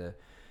 The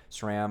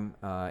SRAM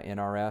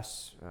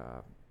NRS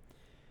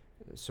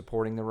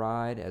supporting the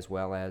ride, as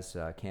well as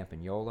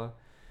Campagnola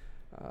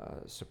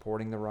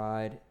supporting the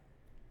ride.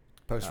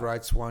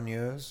 Post-ride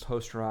soigneurs.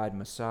 Post-ride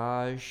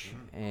massage.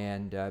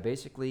 And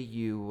basically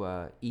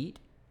you eat,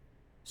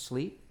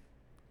 sleep,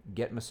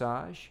 get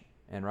massage,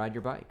 and ride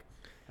your bike.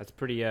 That's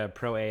pretty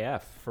pro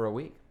AF. For a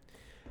week.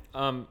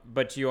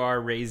 But you are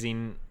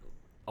raising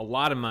a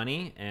lot of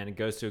money, and it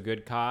goes to a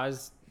good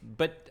cause.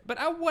 But what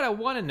I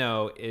want to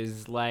know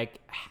is,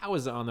 how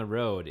is it on the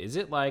road? Is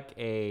it like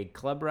a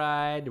club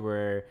ride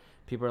where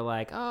people are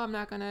like, oh, I'm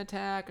not going to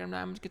attack,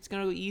 I'm just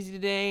going to go easy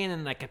today,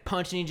 and then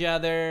punching each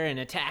other and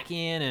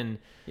attacking and...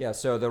 Yeah,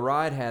 so the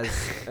ride has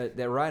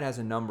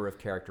a number of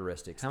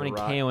characteristics. How many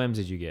KOMs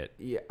did you get?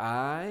 Yeah,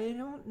 I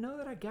don't know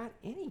that I got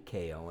any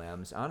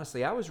KOMs.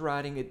 Honestly, I was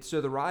riding it. So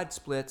the ride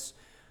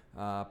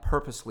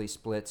purposely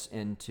splits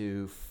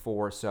into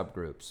 4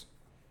 subgroups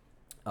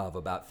of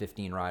about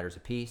 15 riders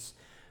apiece.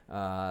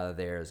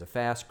 There's a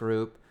fast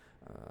group,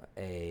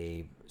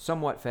 a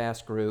somewhat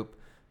fast group,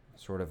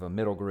 sort of a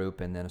middle group,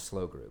 and then a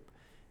slow group.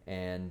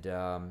 And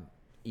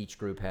each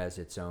group has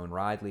its own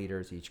ride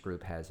leaders. Each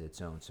group has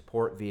its own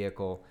support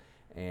vehicle.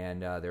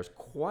 And there's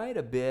quite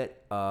a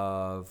bit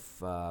of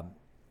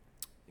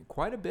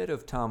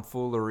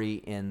tomfoolery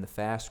in the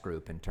fast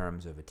group in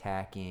terms of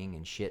attacking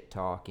and shit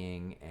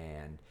talking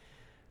and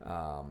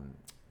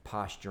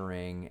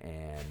posturing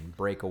and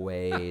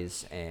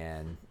breakaways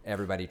and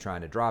everybody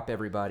trying to drop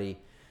everybody.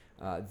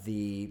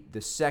 The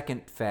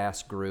second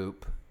fast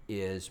group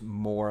is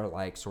more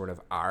like sort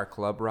of our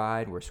club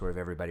ride, where sort of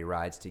everybody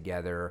rides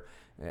together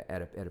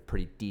at a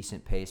pretty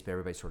decent pace, but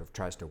everybody sort of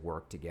tries to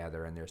work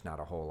together, and there's not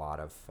a whole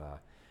lot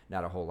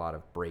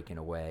of breaking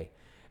away.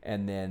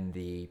 And then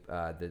the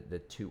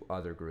 2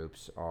 other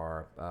groups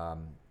are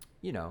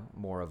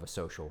more of a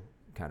social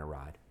kind of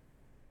ride.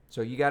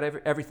 So you got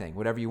everything,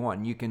 whatever you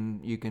want.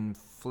 And you can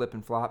flip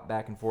and flop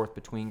back and forth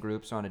between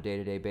groups on a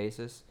day-to-day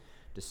basis.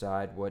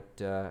 Decide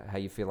how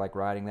you feel like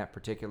riding that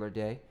particular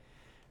day.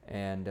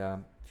 And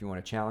if you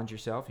want to challenge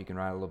yourself, you can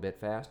ride a little bit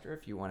faster.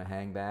 If you want to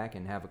hang back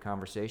and have a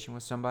conversation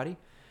with somebody,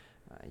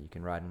 you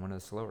can ride in one of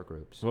the slower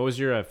groups. What was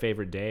your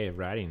favorite day of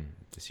riding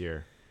this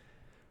year?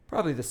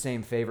 Probably the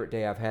same favorite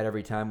day I've had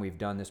every time we've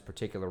done this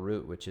particular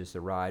route, which is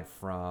the ride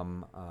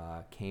from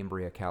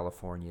Cambria,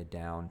 California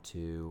down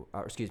to,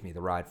 the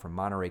ride from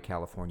Monterey,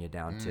 California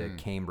down to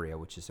Cambria,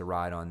 which is the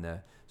ride on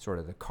the sort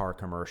of the car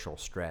commercial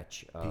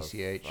stretch of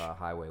PCH.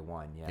 Highway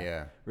 1.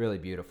 Yeah. Really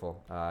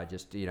beautiful.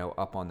 Just,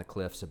 up on the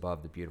cliffs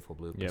above the beautiful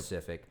blue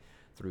Pacific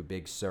through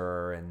Big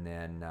Sur, and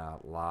then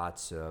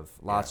lots of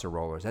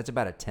rollers. That's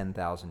about a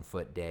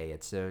 10,000-foot day.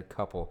 It's a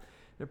couple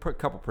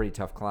pretty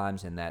tough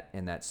climbs in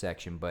that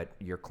section, but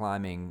you're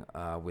climbing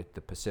with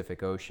the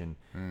Pacific Ocean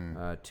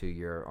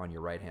on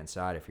your right hand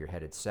side if you're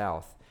headed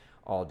south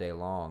all day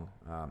long,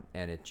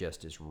 and it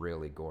just is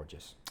really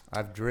gorgeous.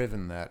 I've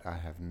driven that. I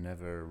have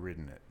never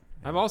ridden it.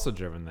 I've also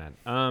driven that.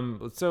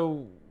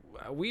 So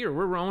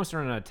we're almost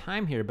running out of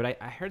time here, but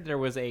I heard there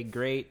was a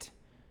great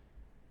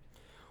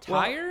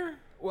tire.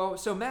 Well,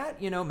 so Matt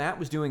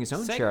was doing his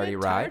own segment, charity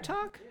ride. Tire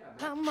talk.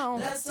 Come on.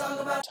 Let's talk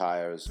about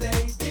Tires.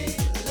 baby.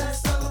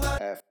 Let's talk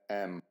about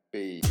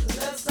FMB.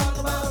 let's talk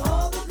about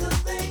all the good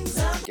things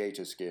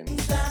Gator skin.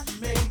 that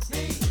make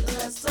me.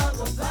 Let's talk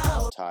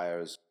about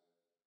Tires.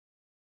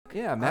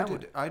 Yeah,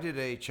 Matt. I did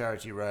a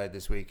charity ride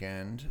this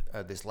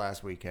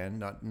last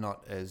weekend,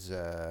 not as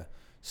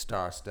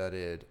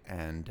star-studded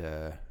and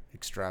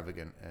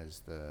extravagant as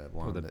the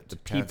one the that the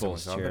Townsend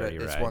People's was on, Charity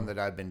but it's ride. one that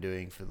I've been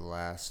doing for the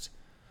last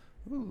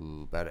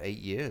about 8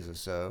 years or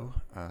so.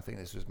 I think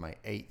this was my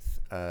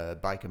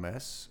 8th Biker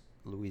Mess,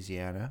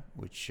 Louisiana,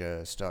 which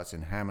starts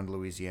in Hammond,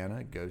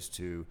 Louisiana, goes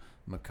to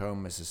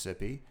Macomb,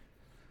 Mississippi.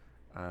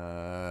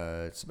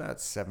 It's about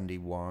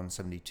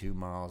 72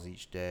 miles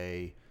each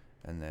day,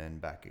 and then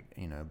back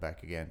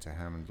again to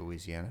Hammond,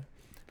 Louisiana.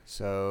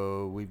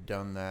 So we've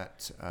done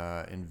that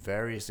in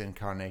various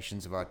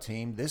incarnations of our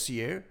team. This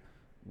year,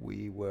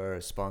 we were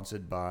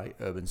sponsored by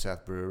Urban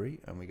South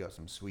Brewery, and we got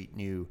some sweet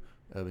new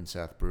Urban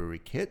South Brewery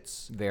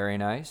kits. Very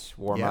nice.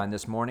 Wore Yep. mine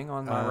this morning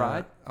on my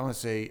ride. I want to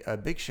say a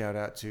big shout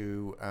out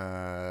to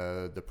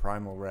the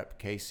Primal rep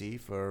Casey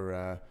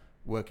for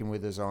working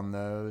with us on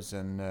those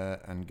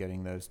and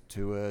getting those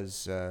to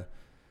us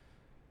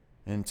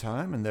in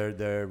time. And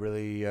they're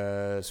really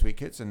sweet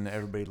kits, and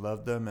everybody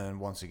loved them. And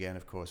once again,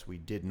 of course, we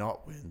did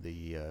not win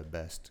the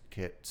best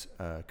kit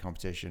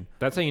competition.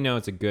 That's how you know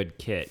it's a good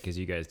kit, because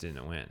you guys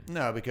didn't win.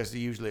 No, because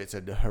usually it's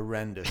a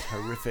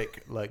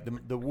horrific, like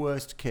the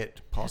worst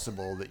kit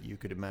possible that you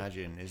could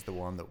imagine is the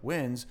one that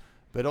wins.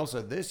 But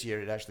also this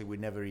year, we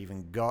never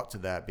even got to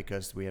that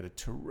because we had a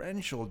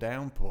torrential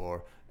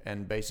downpour,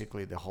 and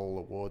basically the whole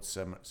awards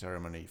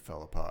ceremony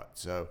fell apart.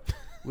 So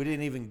we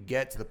didn't even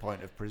get to the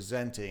point of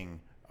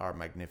presenting our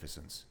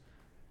magnificence.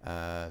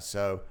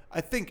 So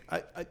I think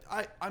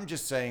I'm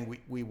just saying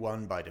we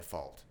won by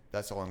default.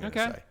 That's all I'm going to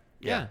say.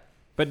 Yeah.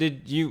 But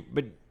you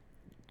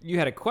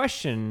had a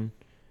question.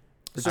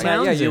 So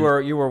yeah, you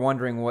were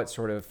wondering what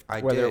sort of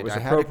whether it was I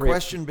appropriate. had a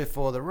question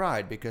before the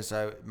ride because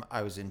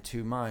I was in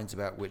two minds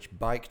about which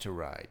bike to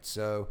ride.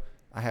 So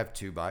I have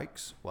two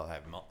bikes. Well,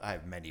 I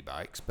have many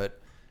bikes,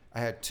 but I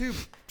had two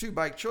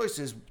bike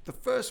choices. The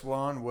first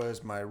one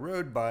was my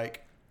road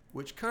bike,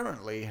 which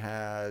currently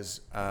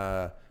has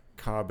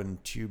carbon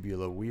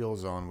tubular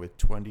wheels on with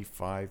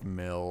 25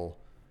 mil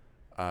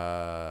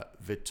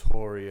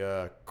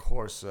Vittoria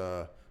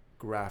Corsa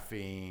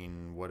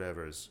graphene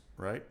whatever's,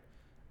 right?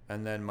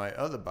 And then my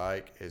other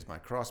bike is my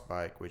cross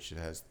bike, which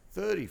has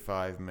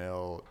 35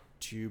 mil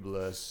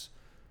tubeless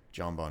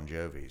John Bon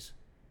Jovi's.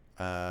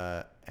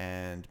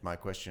 And my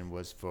question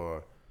was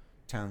for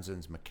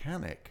Townsend's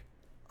mechanic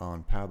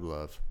on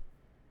Pablove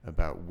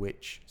about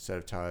which set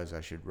of tires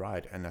I should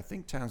ride. And I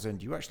think,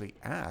 Townsend, you actually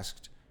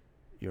asked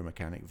your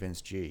mechanic,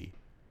 Vince G.,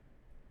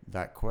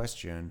 that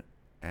question,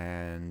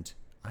 and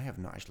I have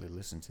not actually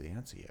listened to the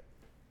answer yet.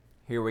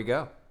 Here we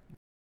go.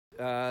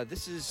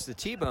 This is the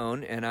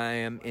T-Bone, and I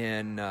am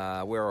in,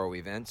 where are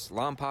we, Vince?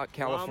 Lompoc,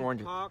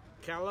 California. Lompoc,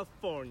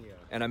 California.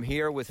 And I'm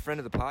here with friend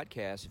of the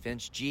podcast,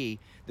 Vince G.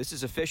 This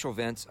is official,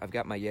 Vince. I've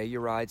got my Yeah You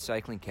Ride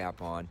cycling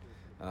cap on.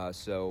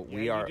 So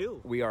we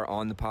are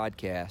on the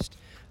podcast.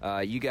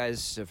 You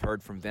guys have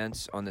heard from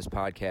Vince on this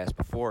podcast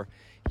before.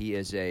 He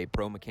is a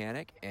pro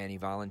mechanic, and he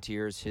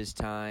volunteers his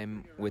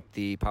time with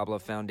the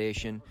Pablove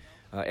Foundation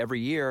every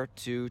year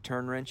to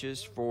turn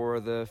wrenches for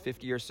the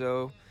 50 or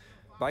so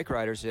bike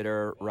riders that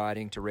are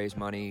riding to raise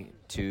money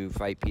to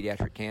fight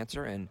pediatric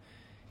cancer and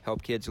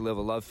help kids live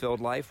a love-filled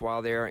life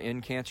while they're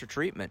in cancer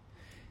treatment.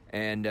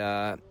 And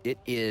it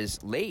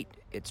is late.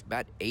 It's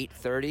about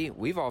 8:30.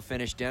 We've all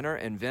finished dinner,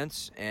 and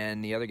Vince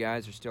and the other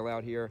guys are still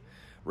out here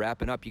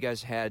wrapping up. You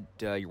guys had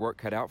your work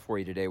cut out for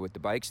you today with the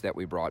bikes that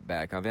we brought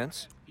back, huh,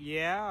 Vince?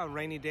 Yeah, a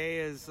rainy day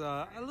is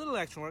a little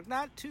extra work.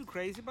 Not too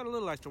crazy, but a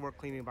little extra work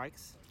cleaning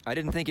bikes. I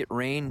didn't think it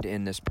rained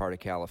in this part of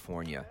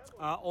California.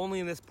 Only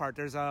in this part.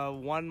 There's a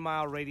 1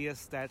 mile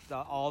radius that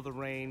all the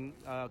rain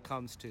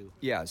comes to.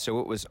 Yeah, so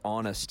it was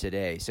on us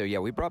today. So, yeah,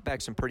 we brought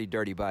back some pretty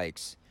dirty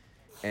bikes.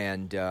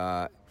 And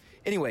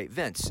Anyway,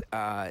 Vince,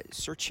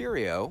 Sir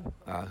Cheerio,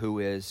 who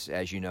is,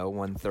 as you know,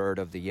 1/3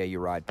 of the Yeah You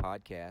Ride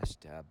podcast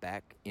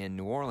back in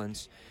New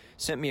Orleans,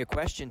 sent me a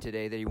question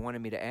today that he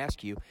wanted me to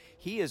ask you.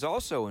 He is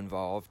also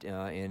involved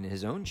in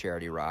his own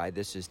charity ride.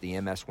 This is the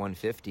MS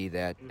 150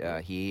 that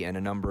he and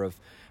a number of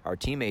our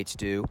teammates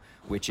do,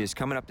 which is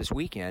coming up this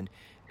weekend.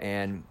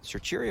 And Sir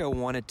Cheerio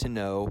wanted to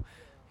know,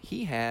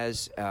 he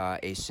has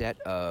a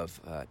set of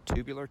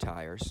tubular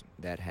tires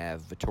that have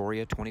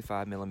Vittoria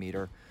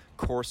 25mm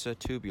Corsa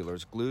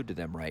tubulars glued to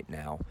them right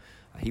now.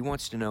 He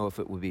wants to know if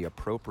it would be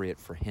appropriate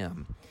for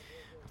him.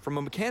 From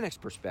a mechanic's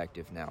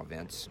perspective now,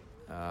 Vince,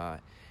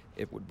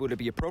 would it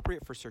be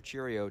appropriate for Sir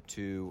Cheerio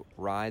to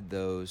ride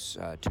those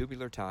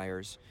tubular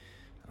tires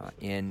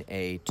in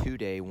a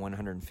 2-day,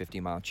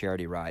 150-mile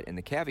charity ride? And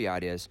the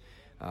caveat is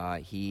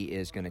he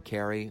is going to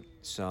carry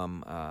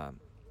some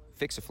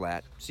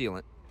Fix-A-Flat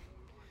sealant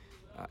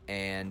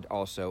and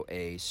also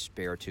a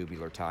spare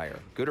tubular tire.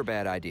 Good or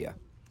bad idea?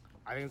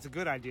 I think it's a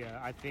good idea.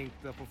 I think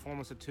the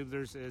performance of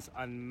tubulars is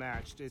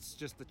unmatched. It's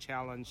just the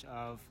challenge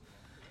of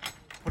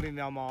putting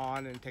them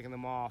on and taking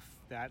them off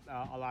that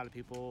a lot of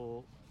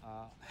people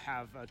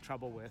have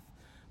trouble with.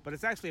 But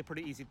it's actually a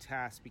pretty easy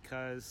task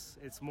because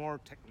it's more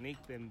technique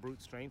than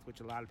brute strength,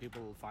 which a lot of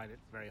people will find it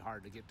very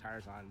hard to get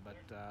tires on. But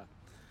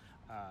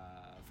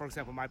for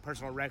example, my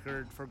personal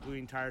record for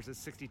gluing tires is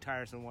 60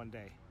 tires in one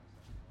day.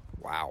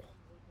 Wow.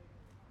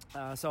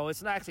 So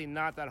it's actually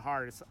not that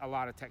hard. It's a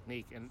lot of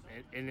technique.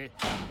 And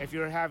if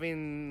you're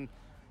having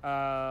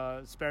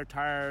spare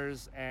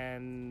tires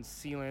and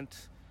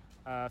sealant,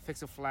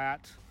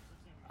 Fix-A-Flat,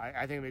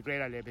 I think it'd be a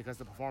great idea because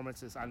the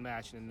performance is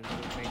unmatched and it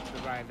would make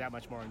the ride that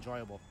much more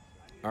enjoyable.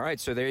 All right,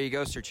 so there you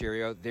go, Sir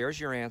Cheerio. There's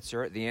your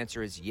answer. The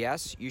answer is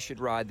yes, you should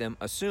ride them,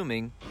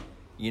 assuming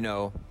you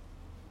know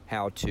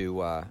how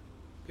to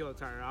peel the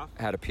tire off.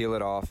 How to peel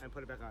it off and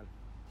put it back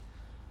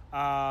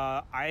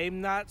on. I'm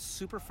not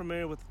super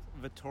familiar with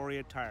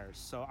Vittoria tires,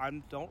 so I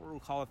don't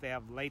recall if they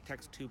have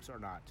latex tubes or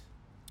not.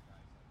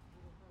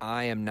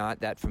 I am not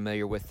that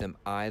familiar with them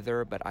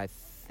either, but I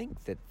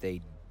think that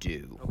they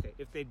do. Okay,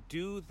 if they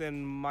do,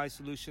 then my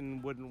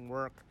solution wouldn't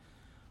work.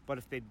 But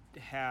if they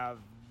have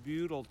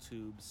butyl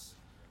tubes,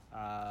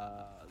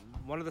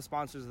 one of the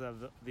sponsors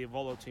of the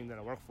Volo team that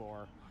I work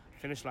for,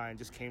 Finish Line,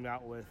 just came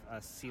out with a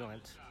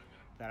sealant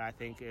that I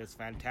think is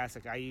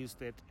fantastic. I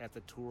used it at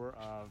the tour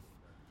of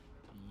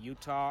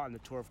Utah and the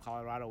tour of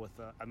Colorado with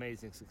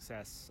amazing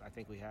success. I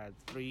think we had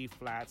 3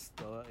 flats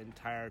the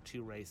entire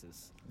 2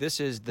 races. This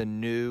is the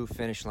new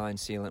Finish Line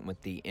sealant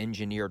with the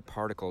engineered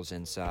particles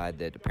inside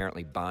that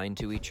apparently bind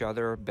to each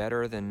other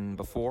better than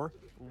before?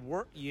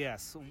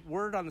 Yes.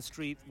 Word on the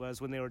street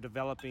was when they were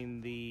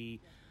developing the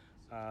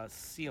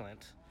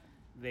sealant,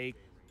 they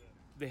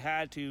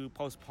had to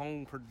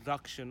postpone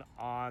production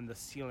on the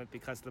sealant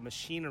because the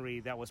machinery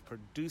that was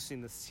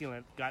producing the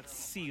sealant got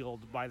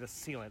sealed by the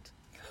sealant.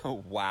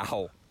 Oh,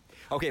 wow.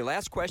 Okay,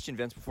 last question,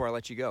 Vince, before I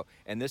let you go.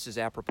 And this is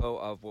apropos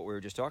of what we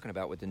were just talking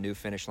about with the new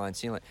Finish Line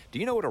sealant. Do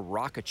you know what a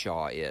rocket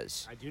chaw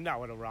is? I do not know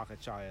what a rocket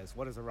chaw is.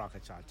 What is a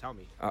rocket chaw? Tell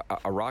me.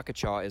 A rocket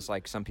chaw is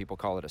like some people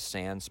call it a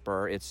sand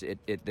spur.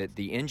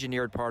 The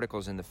engineered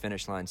particles in the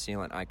Finish Line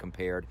sealant, I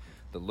compared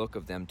the look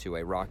of them to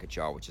a rocket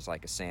chaw, which is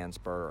like a sand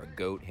spur or a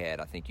goat head.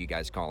 I think you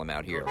guys call them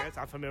out here. Goat heads?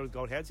 I'm familiar with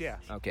goat heads, yeah.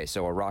 Okay,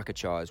 so a rocket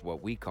chaw is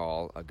what we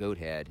call a goat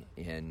head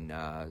in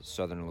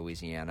southern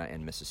Louisiana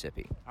and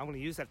Mississippi. I'm going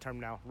to use that term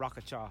now,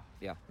 rocket chaw.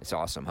 Yeah, it's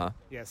awesome, huh?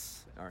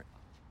 Yes. All right.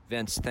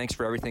 Vince, thanks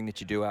for everything that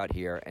you do out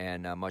here,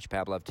 and much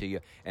Pablove to you.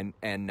 And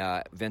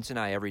Vince and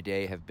I every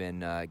day have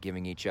been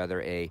giving each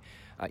other I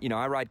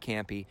ride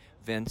campy.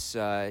 Vince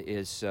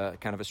is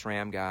kind of a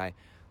SRAM guy,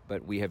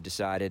 but we have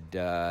decided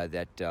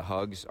that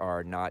hugs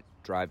are not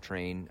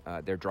drivetrain.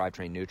 They're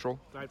drivetrain neutral.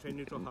 Drivetrain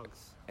neutral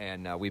hugs.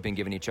 And we've been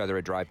giving each other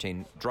a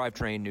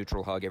drivetrain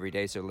neutral hug every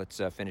day, so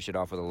let's finish it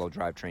off with a little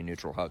drivetrain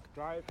neutral hug.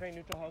 Drivetrain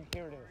neutral hug,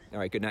 here it is. All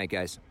right, good night,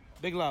 guys.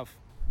 Big love.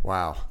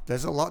 Wow,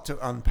 there's a lot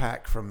to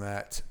unpack from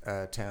that,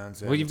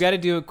 Townsend. Well, you've got to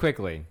do it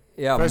quickly.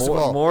 Yeah,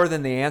 more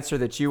than the answer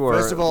that you were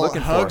first of all,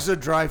 looking Hugs for. are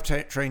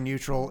drivetrain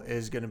neutral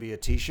is going to be a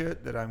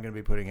T-shirt that I'm going to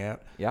be putting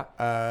out.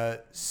 Yeah.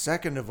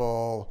 Second of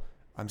all,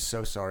 I'm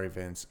so sorry,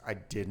 Vince. I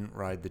didn't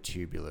ride the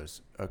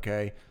tubulars,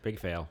 okay? Big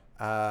fail.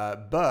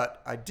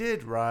 But I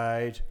did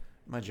ride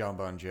my John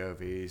Bon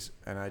Jovis,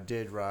 and I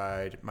did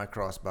ride my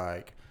cross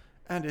bike,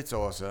 and it's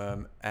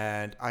awesome.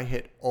 And I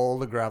hit all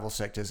the gravel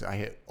sectors. I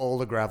hit all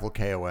the gravel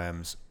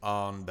KOMs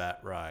on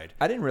that ride.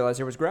 I didn't realize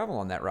there was gravel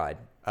on that ride.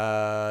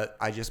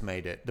 I just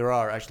made it. There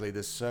are actually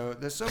there's a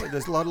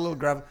lot of little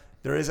gravel.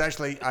 There is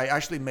actually I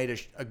actually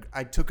made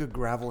I took a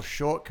gravel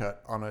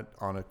shortcut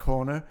on a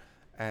corner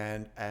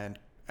and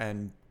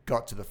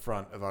got to the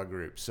front of our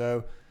group.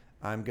 So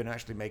I'm going to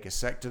actually make a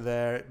sector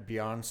there,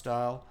 Bjorn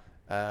style,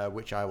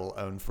 which I will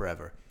own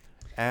forever.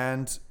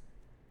 And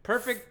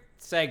perfect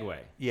segue.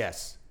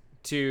 Yes.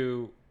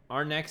 To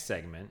our next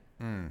segment,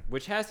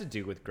 which has to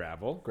do with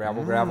gravel.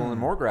 Gravel, and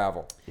more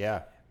gravel.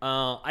 Yeah.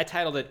 I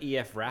titled it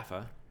EF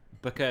Rafa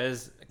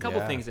because a couple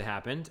things that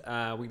happened.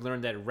 We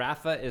learned that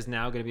Rafa is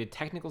now going to be a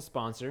technical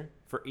sponsor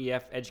for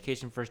EF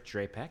Education First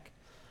DRAPEC.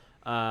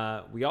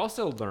 We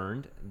also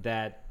learned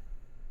that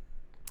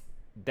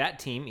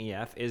team,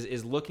 EF,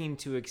 is looking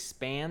to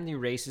expand the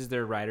races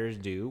their riders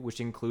do, which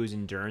includes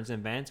endurance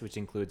events, which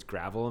includes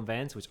gravel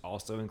events, which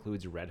also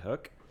includes Red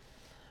Hook.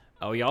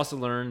 We also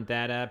learned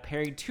that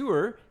Perry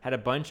Tour had a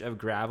bunch of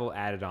gravel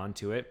added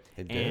onto it.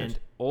 It did. And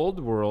Old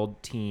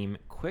World team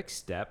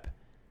Quickstep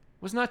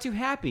was not too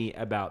happy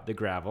about the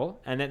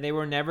gravel and that they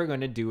were never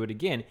going to do it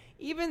again,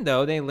 even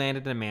though they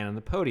landed a man on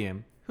the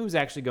podium who's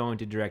actually going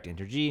to direct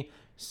Interg.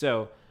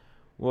 So,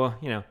 well,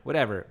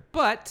 whatever.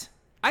 But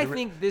I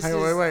think this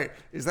is... Wait.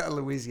 Is that a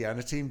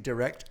Louisiana team?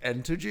 Direct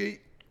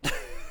Energy?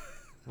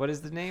 What is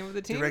the name of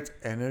the team? Direct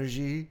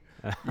Energy?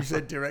 You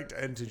said Direct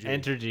Energy.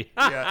 Energy.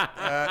 Yeah,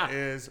 that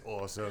is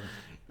awesome.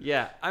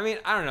 Yeah, I mean,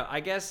 I don't know. I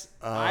guess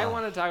I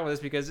want to talk about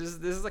this because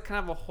this is a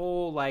kind of a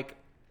whole, like...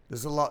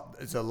 There's a lot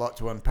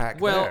to unpack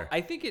there. Well, I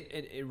think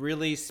it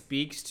really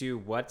speaks to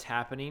what's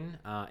happening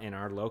in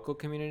our local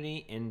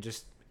community and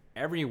just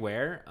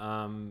everywhere.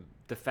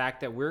 The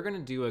fact that we're going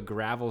to do a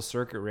gravel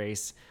circuit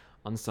race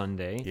on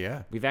Sunday.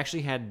 Yeah. We've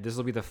actually this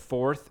will be the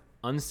 4th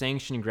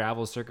unsanctioned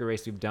gravel circuit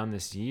race we've done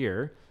this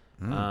year.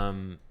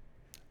 And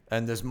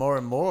there's more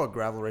and more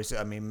gravel races.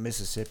 I mean,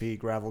 Mississippi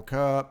Gravel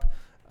Cup.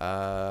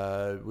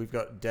 We've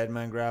got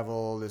Deadman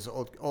Gravel. There's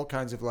all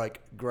kinds of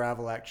like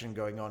gravel action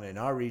going on in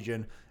our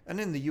region. And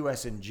in the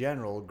U.S. in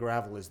general,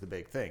 gravel is the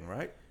big thing,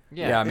 right?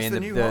 Yeah, I mean,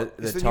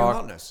 it's the talk,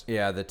 new hotness.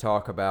 Yeah, the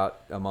talk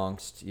about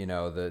amongst,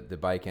 the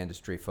bike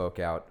industry folk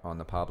out on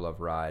the Pablove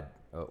ride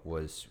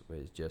was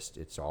just,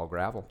 it's all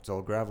gravel. It's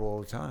all gravel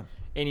all the time.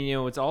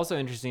 And, what's also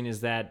interesting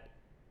is that,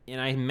 and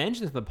I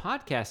mentioned this in the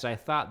podcast, I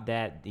thought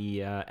that the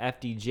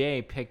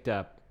FDJ picked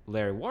up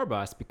Larry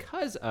Warbass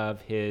because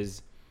of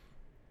his...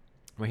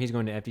 Where he's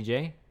going to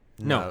FDJ?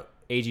 No,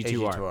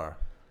 AG2R.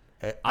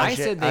 I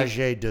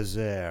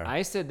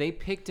said they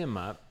picked him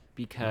up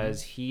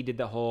because he did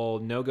the whole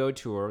no-go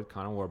tour with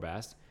Conor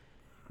Warbass.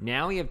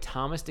 Now we have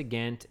Thomas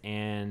DeGent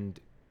and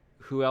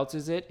who else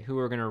is it? Who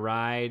are going to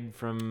ride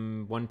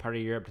from one part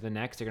of Europe to the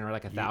next? They're going to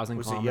ride like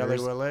 1,000 kilometers.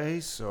 Was it Yele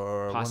Wallace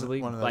or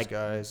possibly one of those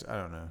guys? I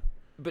don't know.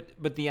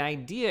 But the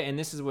idea, and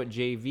this is what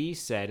JV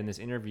said in this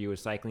interview with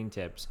Cycling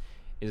Tips,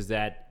 is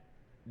that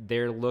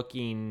they're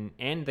looking,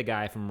 and the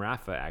guy from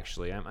Rafa,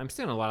 actually. I'm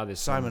seeing a lot of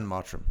this. Simon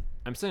Mottram.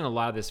 I'm seeing a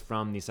lot of this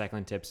from the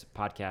Cycling Tips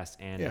podcast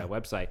and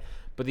website.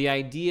 But the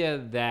idea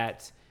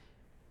that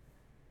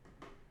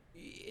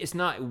it's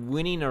not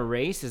winning a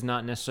race is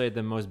not necessarily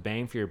the most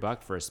bang for your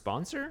buck for a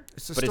sponsor.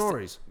 It's the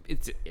stories.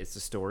 It's the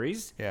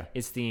stories. Yeah.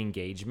 It's the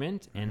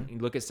engagement. And you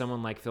look at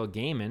someone like Phil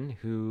Gaiman,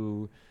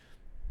 who...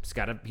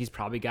 He's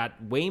probably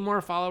got way more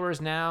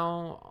followers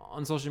now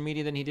on social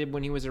media than he did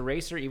when he was a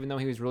racer, even though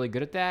he was really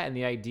good at that. And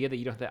the idea that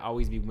you don't have to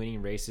always be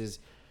winning races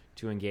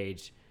to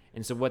engage.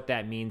 And so what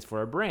that means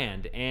for a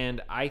brand. And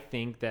I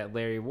think that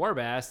Larry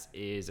Warbass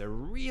is a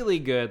really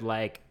good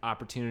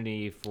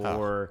opportunity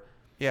for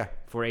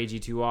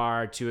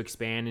AG2R to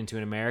expand into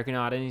an American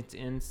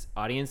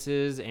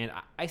audiences. And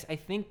I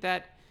think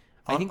that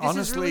this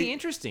is really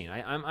interesting.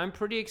 I'm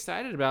pretty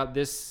excited about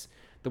this.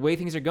 The way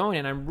things are going,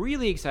 and I'm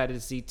really excited to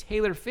see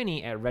Taylor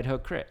Phinney at Red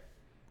Hook Crit.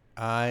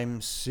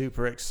 I'm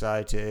super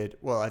excited.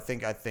 Well, I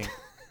think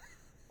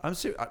I'm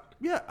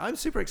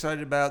super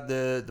excited about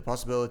the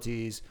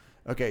possibilities.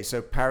 Okay,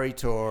 so Paris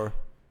Tour,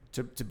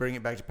 to bring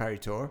it back to Paris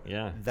Tour.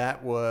 Yeah.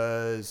 That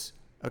was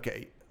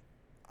okay.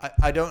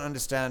 I don't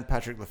understand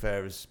Patrick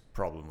Lefevere's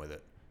problem with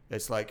it.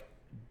 It's like,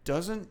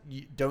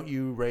 don't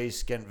you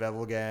race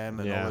Gent-Wevelgem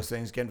and all those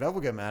things?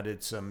 Gent-Wevelgem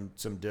added some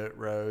dirt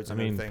roads. I and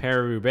mean, everything.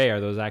 Paris-Roubaix, are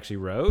those actually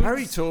roads?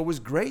 Paris Tour was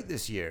great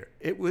this year.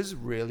 It was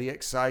really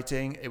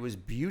exciting. It was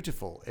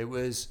beautiful. It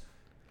was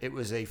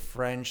a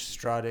French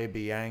Strade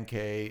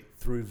Bianche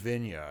through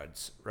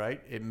vineyards,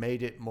 right? It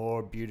made it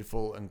more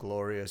beautiful and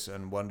glorious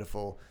and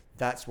wonderful.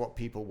 That's what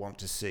people want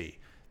to see.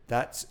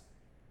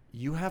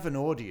 You have an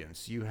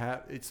audience.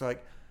 It's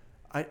like,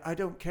 I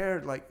don't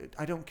care.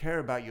 I don't care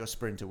about your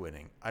sprinter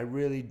winning. I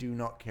really do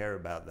not care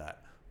about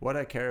that. What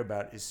I care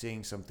about is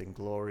seeing something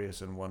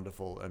glorious and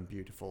wonderful and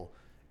beautiful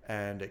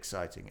and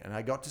exciting. And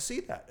I got to see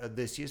that at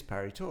this year's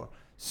Paris Tour.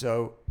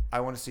 So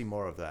I want to see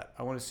more of that.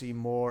 I want to see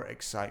more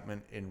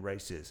excitement in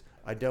races.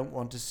 I don't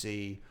want to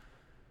see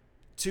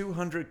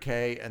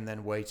 200K and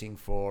then waiting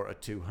for a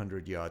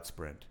 200-yard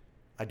sprint.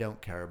 I don't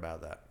care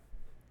about that.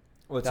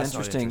 Well, it's That's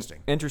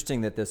not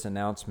interesting that this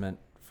announcement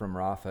from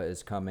Rafa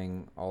is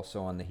coming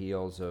also on the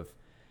heels of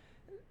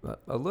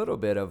a little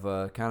bit of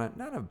a kind of,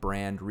 not a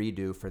brand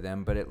redo for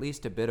them, but at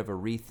least a bit of a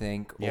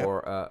rethink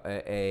or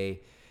a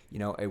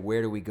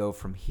where do we go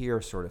from here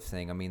sort of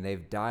thing. I mean,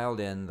 they've dialed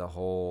in the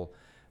whole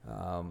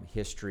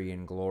history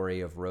and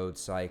glory of road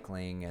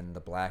cycling and the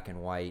black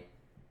and white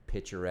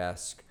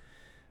picturesque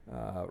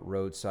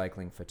road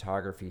cycling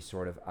photography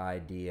sort of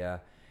idea.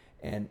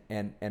 And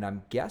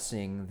I'm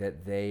guessing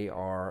that they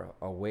are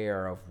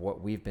aware of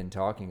what we've been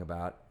talking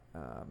about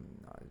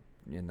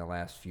in the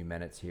last few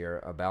minutes here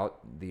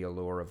about the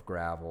allure of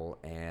gravel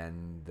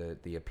and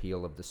the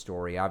appeal of the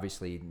story.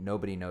 Obviously,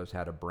 nobody knows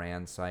how to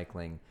brand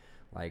cycling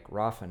like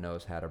Rafa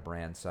knows how to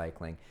brand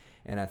cycling.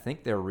 And I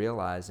think they're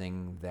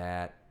realizing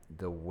that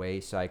the way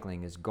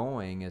cycling is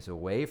going is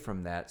away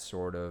from that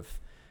sort of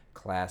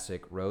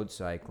classic road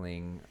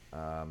cycling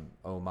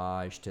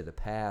homage to the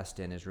past,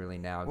 and is really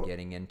now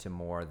getting into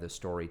more the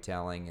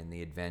storytelling and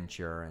the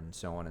adventure and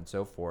so on and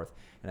so forth.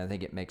 And I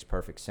think it makes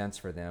perfect sense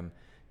for them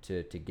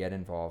to get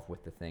involved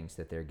with the things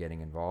that they're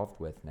getting involved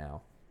with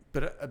now.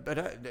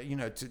 But you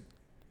know,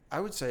 I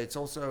would say it's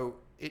also,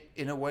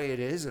 in a way, it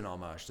is an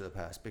homage to the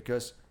past,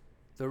 because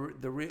the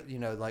real, you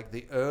know, like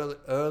the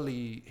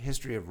early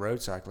history of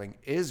road cycling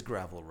is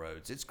gravel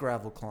roads, it's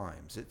gravel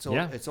climbs, it's all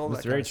that's that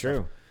kind very of true.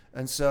 stuff.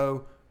 And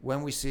so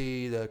when we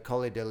see the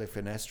Colle delle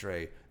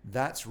Finestre,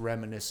 that's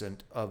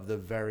reminiscent of the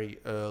very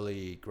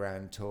early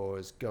Grand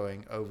Tours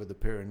going over the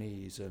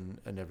Pyrenees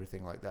and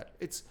everything like that.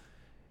 It's,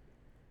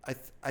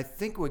 I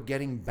think we're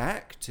getting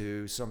back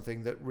to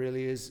something that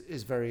really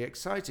is very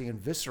exciting and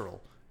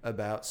visceral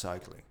about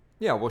cycling.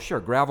 Yeah, well, sure.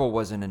 Gravel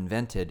wasn't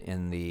invented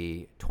in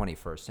the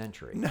 21st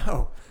century.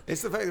 No,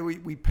 it's the fact that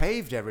we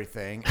paved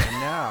everything, and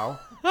now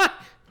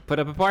put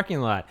up a parking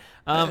lot.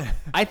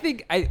 I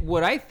think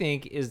what I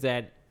think is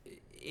that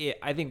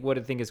I think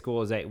is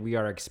cool is that we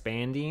are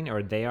expanding,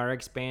 or they are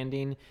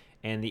expanding,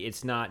 and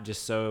it's not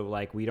just so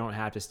like we don't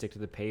have to stick to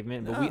the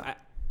pavement. No. But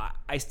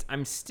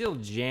I'm still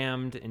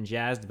jammed and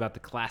jazzed about the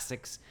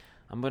classics.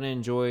 I'm going to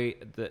enjoy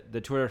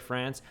the Tour de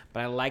France,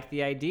 but I like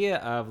the idea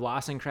of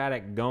Lawson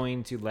Craddock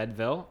going to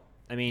Leadville.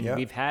 I mean,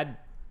 we've had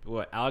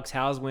Alex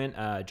Howes win,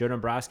 Joe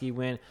Dombrowski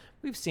win.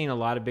 We've seen a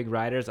lot of big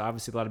riders.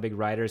 Obviously, a lot of big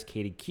riders.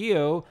 Katie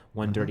Keogh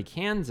won Dirty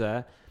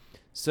Kanza.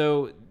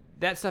 So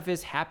that stuff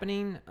is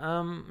happening,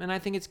 and I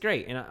think it's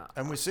great.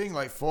 And we're seeing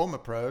like former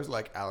pros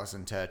like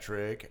Alison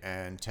Tetrick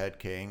and Ted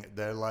King.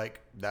 They're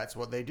like, that's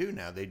what they do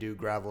now. They do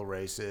gravel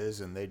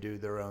races and they do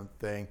their own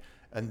thing.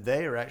 And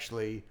they are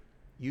actually,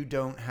 you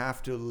don't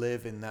have to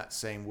live in that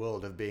same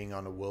world of being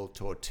on a World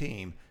Tour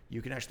team.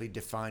 You can actually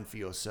define for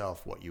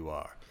yourself what you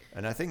are.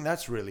 And I think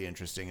that's really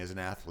interesting as an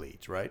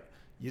athlete, right?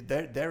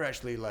 They're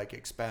actually like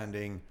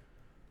expanding.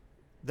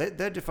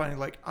 They're defining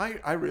like,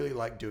 I really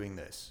like doing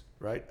this,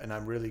 right? And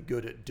I'm really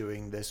good at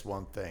doing this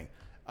one thing.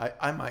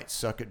 I might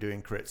suck at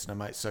doing crits and I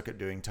might suck at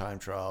doing time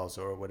trials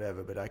or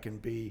whatever, but I can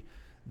be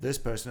this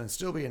person and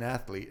still be an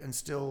athlete and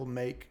still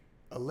make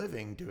a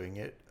living doing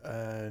it.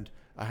 And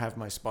I have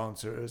my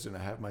sponsors and I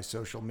have my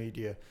social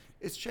media.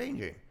 It's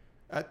changing.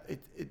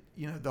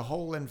 You know, the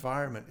whole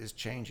environment is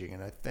changing,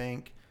 and I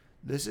think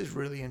this is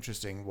really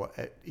interesting what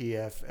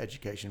EF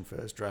Education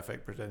First,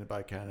 Traffic presented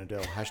by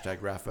Cannondale,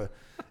 #Rafa,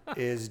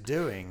 is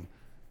doing.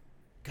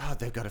 God,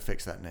 they've got to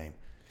fix that name.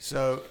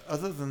 So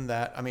other than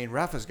that, I mean,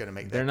 Rafa's going to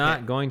make that. They're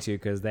not going to,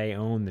 because they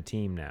own the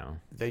team now.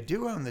 They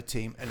do own the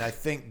team, and I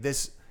think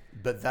this,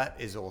 but that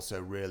is also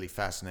really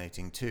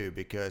fascinating too,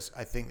 because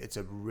I think it's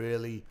a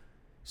really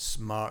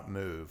smart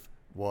move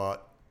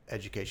what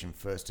Education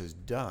First has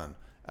done.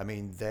 I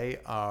mean, they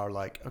are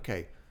like,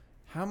 okay,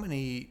 how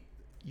many,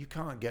 you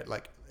can't get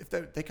like, if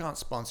they can't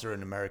sponsor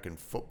an American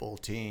football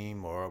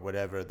team or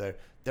whatever,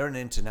 they're an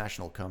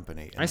international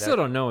company. I still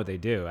don't know what they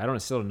do.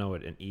 Still don't know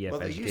what an EF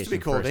well, Education First is. They used to be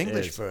called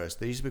English First.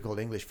 They used to be called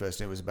English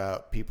First, and it was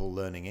about people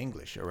learning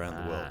English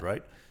around the world,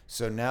 right?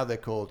 So now they're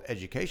called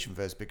Education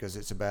First because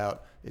it's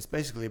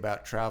basically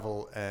about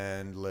travel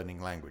and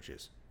learning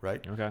languages,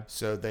 right? Okay.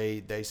 So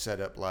they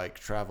set up like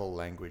travel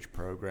language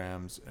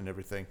programs and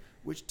everything,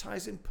 which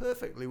ties in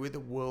perfectly with the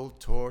World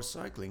Tour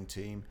cycling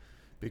team,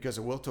 because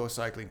a World Tour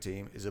cycling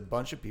team is a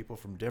bunch of people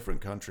from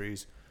different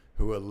countries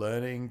who are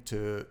learning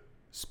to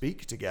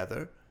speak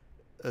together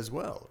as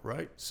well,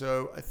 right?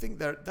 So I think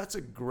that's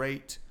a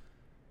great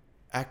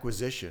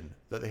acquisition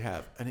that they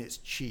have, and it's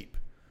cheap.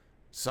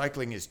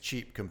 Cycling is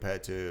cheap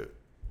compared to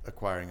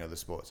acquiring other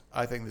sports.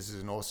 I think this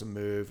is an awesome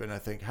move, and I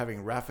think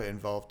having Rafa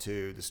involved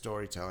too, the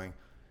storytelling,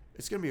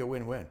 it's going to be a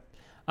win-win.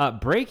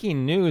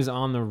 Breaking news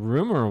on the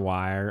rumor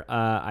wire.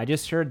 I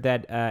just heard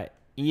that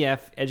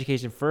EF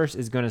Education First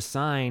is going to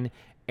sign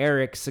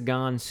Eric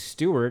Sagan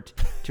Stewart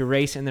to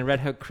race in the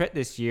Red Hook Crit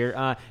this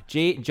year.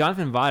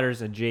 Jonathan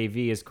Vaughters, a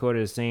JV, is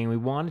quoted as saying, "We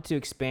wanted to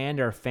expand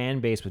our fan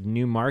base with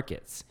new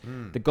markets.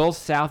 The Gulf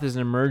South is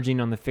emerging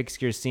on the fixed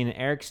gear scene, and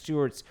Eric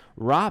Stewart's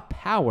raw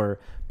power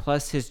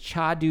plus his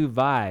Chadu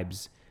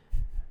vibes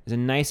is a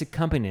nice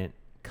accompaniment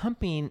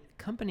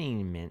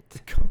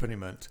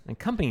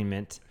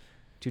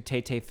to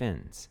Tay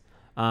Fins."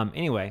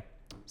 Anyway,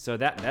 so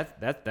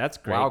that's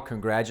great. Wow,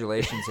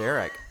 congratulations,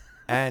 Eric.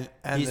 And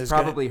he's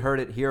probably heard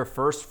it here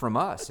first from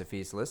us if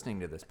he's listening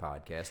to this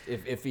podcast.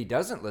 If he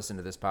doesn't listen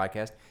to this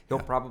podcast, he'll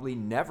probably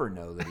never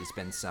know that he's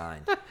been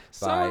signed.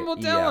 Someone will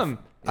tell him.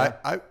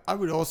 Yeah. I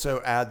would also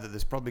add that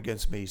there's probably going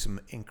to be some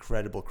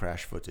incredible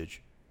crash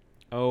footage.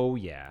 Oh,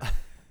 yeah.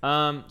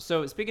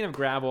 So speaking of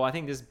gravel, I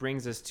think this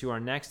brings us to our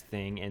next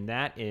thing, and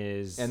that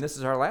is... And this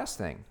is our last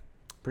thing.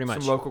 Pretty much.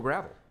 Some local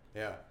gravel.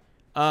 Yeah.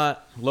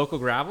 Local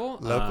gravel.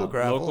 Local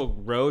gravel. Local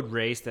road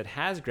race that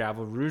has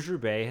gravel.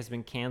 Rouge-Roubaix has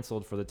been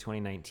canceled for the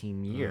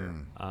 2019 year.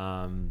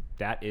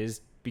 That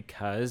is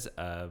because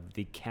of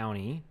the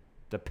county,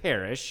 the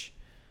parish,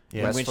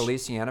 West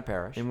Feliciana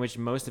Parish, in which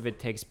most of it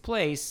takes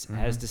place,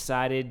 has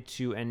decided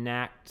to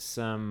enact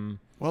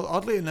some Well,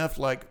 oddly enough,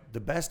 like the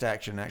best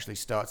action actually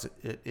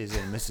is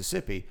in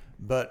Mississippi,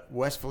 but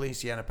West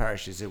Feliciana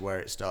Parish is where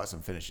it starts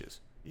and finishes.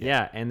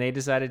 Yeah, and they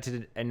decided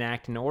to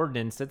enact an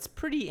ordinance that's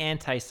pretty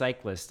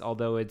anti-cyclist,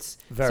 although it's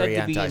Very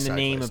said to be in the anti-cyclist.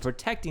 name of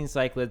protecting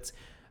cyclists.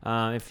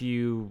 If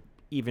you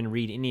even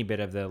read any bit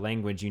of the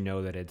language, you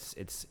know that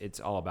it's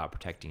all about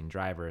protecting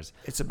drivers.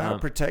 It's about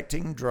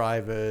protecting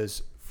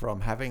drivers from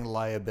having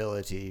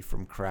liability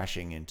from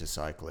crashing into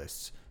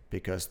cyclists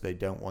because they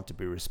don't want to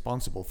be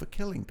responsible for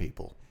killing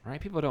people. Right?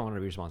 People don't want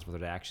to be responsible for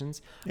their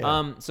actions.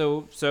 Yeah.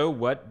 So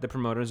what the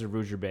promoters of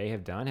Rouge Bay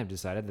have done have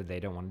decided that they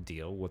don't want to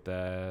deal with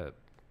a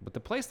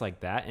place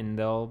like that, and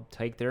they'll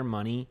take their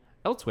money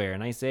elsewhere.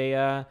 And I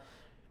say,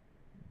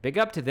 big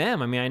up to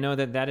them. I mean, I know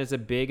that is a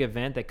big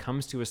event that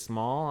comes to a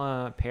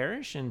small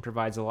parish and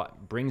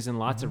brings in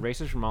lots of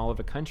racers from all over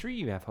the country.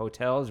 You have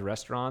hotels,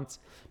 restaurants,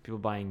 people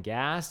buying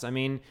gas. I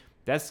mean,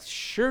 that's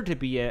sure to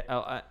be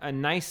a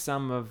nice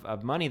sum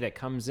of money that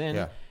comes in.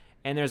 Yeah.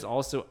 And there's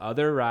also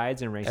other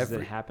rides and races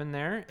that happen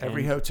there.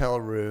 Every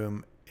hotel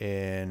room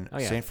in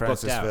St.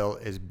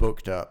 Francisville is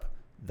booked up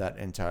that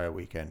entire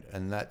weekend.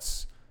 And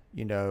that's,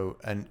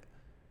 and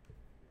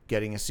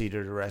getting a seat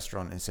at a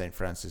restaurant in St.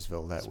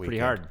 Francisville that weekend. Pretty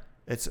hard.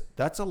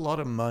 That's a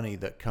lot of money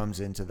that comes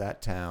into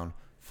that town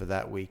for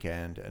that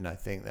weekend. And I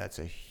think that's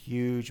a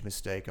huge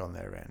mistake on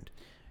their end,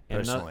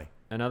 personally.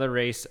 Another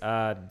race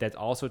that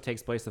also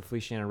takes place, the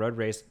Feliciana Road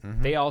Race,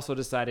 they also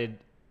decided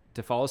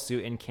to follow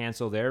suit and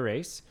cancel their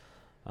race.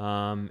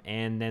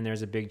 And then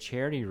there's a big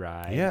charity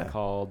ride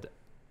called,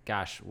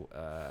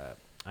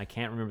 I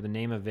can't remember the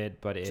name of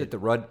it, but is it the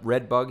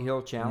Red Bug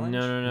Hill Challenge?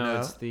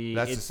 No. That's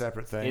a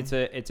separate thing.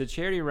 It's a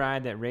charity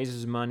ride that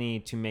raises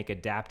money to make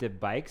adaptive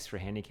bikes for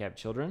handicapped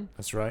children.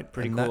 That's right.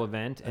 Pretty cool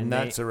event, and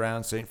that's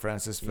around St.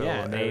 Francisville.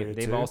 Yeah, area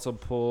they've too. also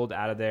pulled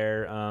out of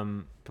their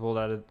pulled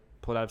out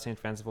of St.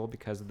 Francisville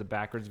because of the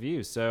backwards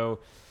view. So.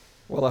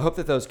 Well, I hope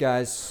that those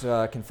guys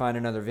can find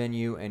another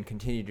venue and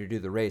continue to do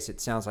the race.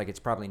 It sounds like it's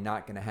probably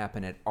not going to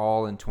happen at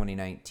all in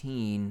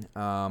 2019,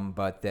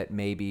 but that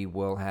maybe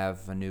we'll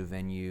have a new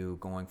venue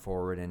going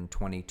forward in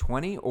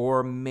 2020,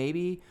 or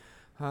maybe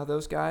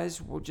those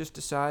guys will just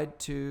decide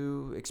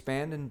to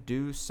expand and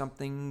do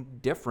something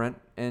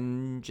different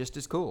and just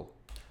as cool.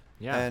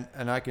 Yeah,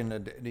 and I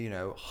can,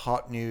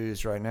 hot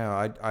news right now.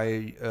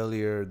 I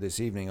earlier this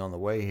evening on the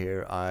way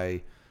here,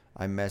 I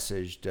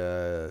messaged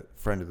a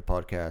friend of the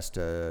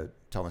podcast,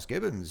 Thomas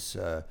Gibbons,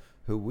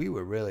 who we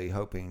were really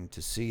hoping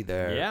to see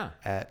there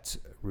at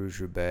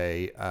Rouge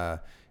Bay.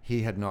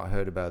 He had not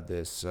heard about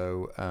this,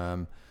 so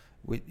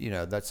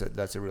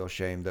that's a real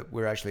shame that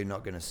we're actually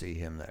not going to see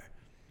him there.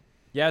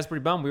 Yeah, it's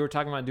pretty bummed. We were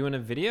talking about doing a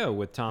video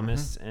with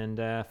Thomas and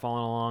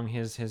following along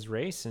his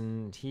race,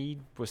 and he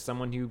was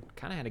someone who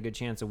kind of had a good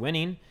chance of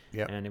winning.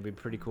 Yep. And it'd be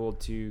pretty cool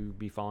to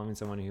be following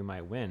someone who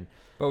might win.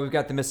 But we've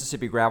got the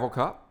Mississippi Gravel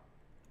Cup,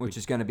 which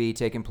is going to be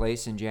taking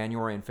place in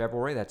January and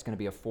February. That's going to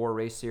be a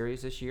 4-race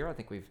series this year. I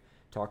think we've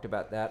talked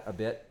about that a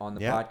bit on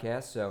the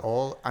podcast.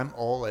 So I'm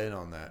all in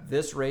on that.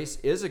 This race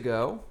is a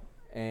go,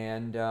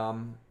 and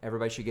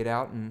everybody should get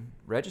out and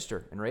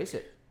register and race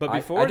it. But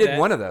before I did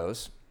one of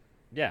those.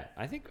 Yeah,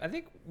 I think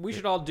we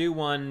should all do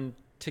one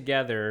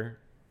together.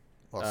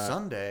 Well,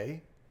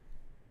 Sunday.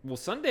 Well,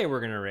 Sunday we're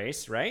going to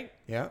race, right?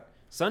 Yeah.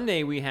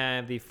 Sunday we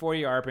have the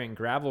 40 Arpent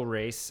gravel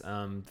race,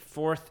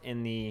 fourth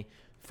in the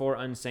 4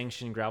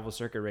 unsanctioned gravel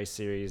circuit race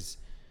series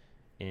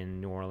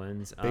in New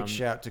Orleans. Big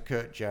shout to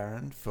Kurt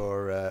Jarrand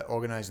for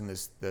organizing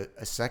this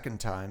a second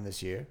time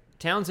this year.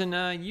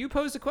 Townsend, you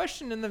posed a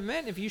question in the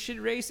event if you should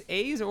race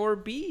A's or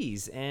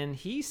B's, and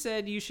he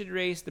said you should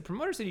race. The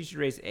promoter said you should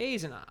race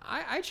A's, and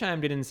I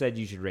chimed in and said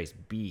you should race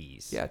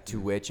B's. Yeah, to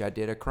which I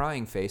did a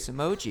crying face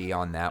emoji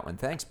on that one.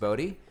 Thanks,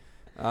 Boedi.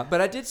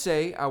 But I did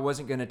say I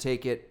wasn't going to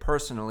take it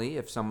personally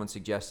if someone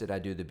suggested I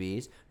do the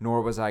B's,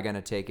 nor was I going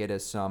to take it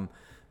as some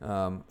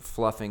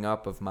fluffing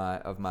up of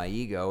my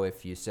ego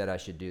if you said I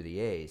should do the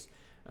A's.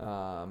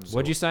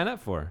 What'd you sign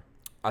up for?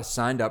 I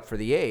signed up for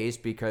the A's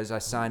because I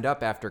signed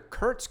up after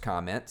Kurt's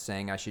comment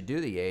saying I should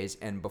do the A's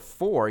and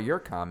before your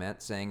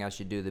comment saying I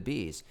should do the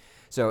B's.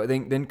 So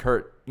then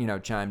Kurt,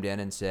 chimed in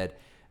and said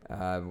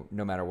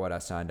no matter what I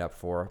signed up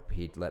for,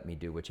 he'd let me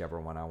do whichever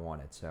one I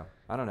wanted. So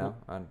I don't know.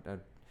 I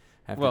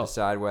have to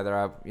decide whether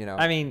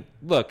I mean,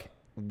 look,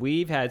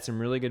 we've had some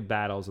really good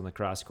battles on the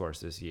cross course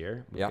this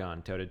year. We've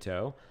gone toe to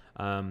toe.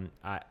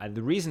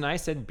 The reason I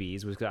said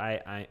B's was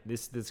because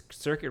this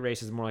circuit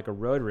race is more like a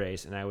road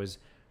race, and I was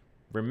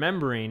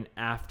remembering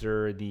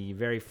after the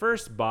very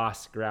first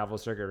Boss gravel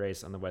circuit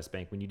race on the West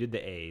Bank when you did the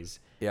A's.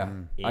 Yeah,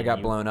 I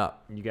got blown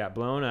up. You got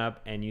blown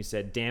up, and you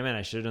said, damn it,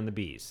 I should have done the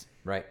B's.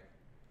 Right.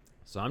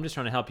 So I'm just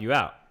trying to help you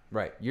out.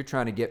 Right. You're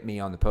trying to get me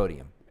on the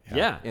podium.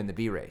 Yeah. In the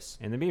B race.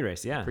 In the B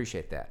race, yeah.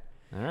 Appreciate that.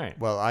 All right.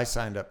 Well, I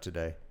signed up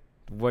today.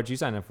 What'd you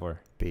sign up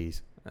for?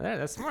 B's.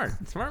 That's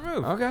smart. Smart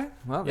move. Okay.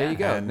 Well, there you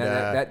go. And,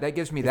 that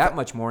gives me that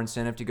much more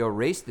incentive to go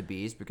race the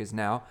B's because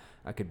now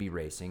I could be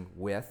racing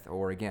with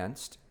or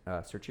against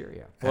Sir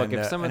Cheerio. Look,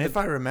 if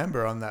I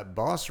remember on that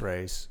Boss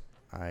race,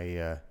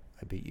 I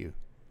beat you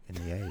in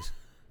the A's.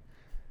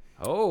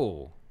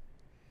 Oh.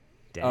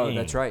 Dang. Oh,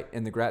 that's right.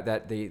 In the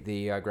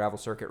gravel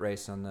circuit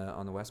race on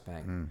the West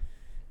Bank.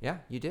 Yeah,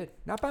 you did.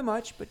 Not by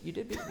much, but you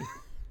did beat me.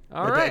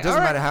 All right. It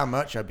doesn't matter how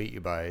much I beat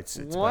you by. It's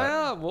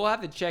well, we'll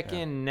have to check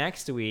in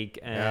next week,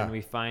 and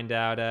we find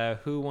out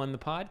who won the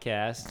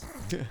podcast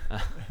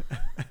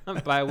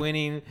by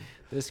winning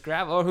this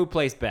gravel, or who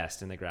placed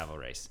best in the gravel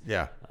race.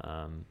 Yeah.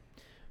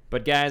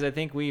 But guys, I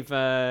think we've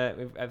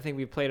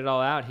played it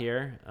all out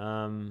here.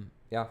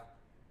 Yeah.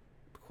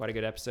 Quite a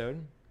good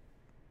episode.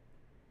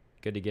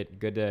 Good to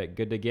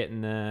get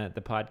in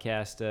the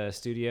podcast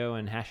studio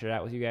and hash it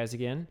out with you guys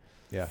again.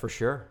 Yeah, for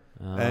sure.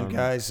 And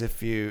guys,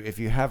 if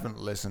you haven't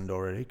listened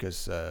already,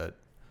 because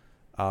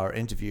our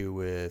interview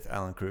with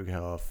Alan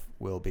Krughoff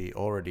will be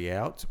already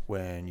out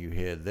when you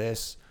hear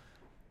this,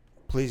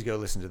 please go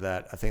listen to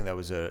that. I think that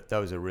was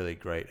a really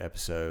great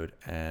episode,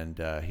 and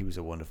he was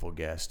a wonderful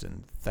guest.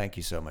 And thank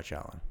you so much,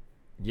 Alan.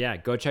 Yeah,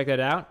 go check that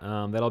out.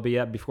 That'll be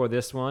up before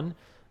this one,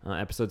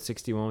 episode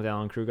 61 with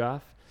Alan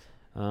Krughoff.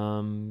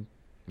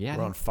 Yeah,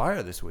 we're on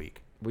fire this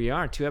week. We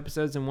are 2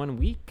 episodes in 1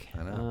 week.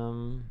 I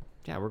know.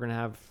 Yeah, we're gonna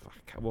have.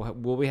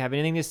 Will we have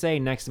anything to say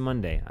next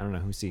Monday? I don't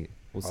know.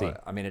 We'll see.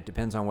 I mean, it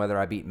depends on whether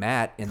I beat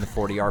Matt in the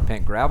 40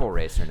 Pent gravel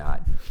race or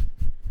not.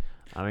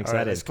 I'm excited.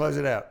 All right, let's close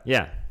it out.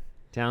 Yeah,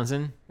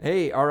 Townsend.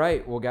 Hey, all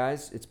right. Well,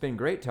 guys, it's been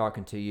great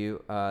talking to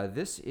you.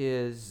 This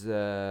is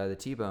the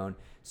T-Bone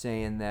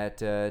saying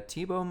that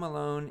T-Bone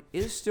Malone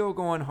is still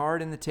going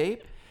hard in the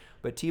tape,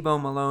 but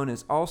T-Bone Malone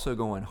is also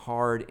going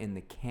hard in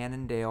the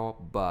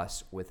Cannondale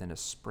bus with an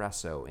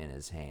espresso in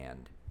his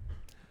hand.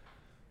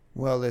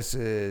 Well, this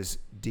is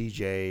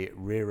DJ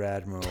Rear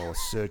Admiral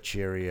Sir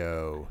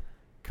Cheerio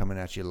coming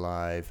at you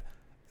live,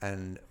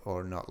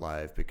 or not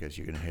live because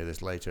you're going to hear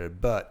this later,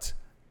 but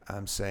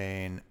I'm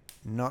saying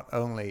not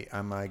only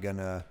am I going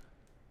to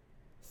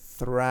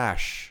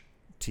thrash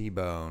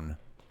T-Bone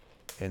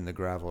in the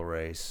gravel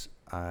race,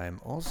 I'm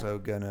also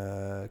going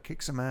to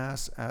kick some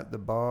ass at the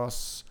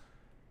boss,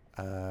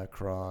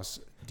 Cross,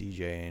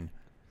 DJing,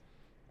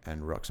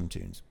 and rock some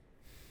tunes.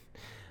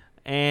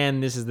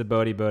 And this is the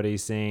Boedi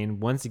saying,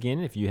 once again,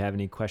 if you have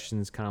any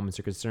questions, comments,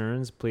 or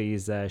concerns,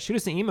 please shoot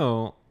us an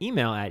email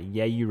at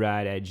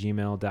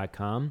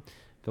yeahyouride@gmail.com.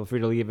 Feel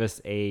free to leave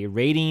us a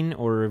rating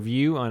or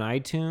review on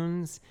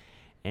iTunes,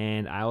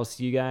 and I will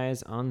see you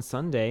guys on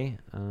Sunday.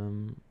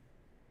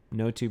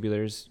 No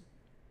tubulars,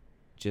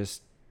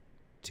 just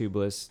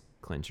tubeless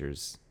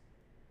clinchers,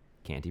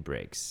 canty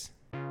brakes.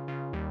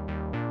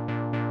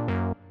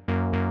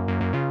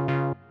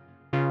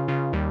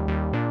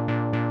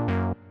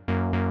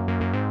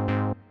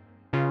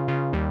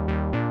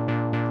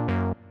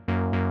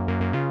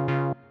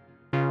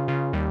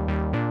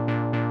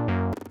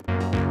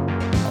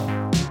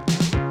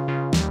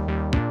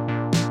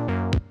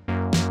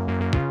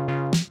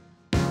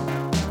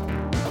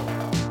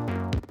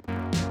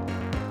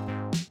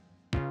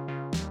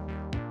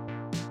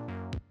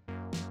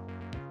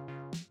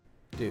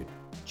 Dude,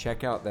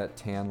 check out that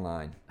tan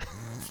line.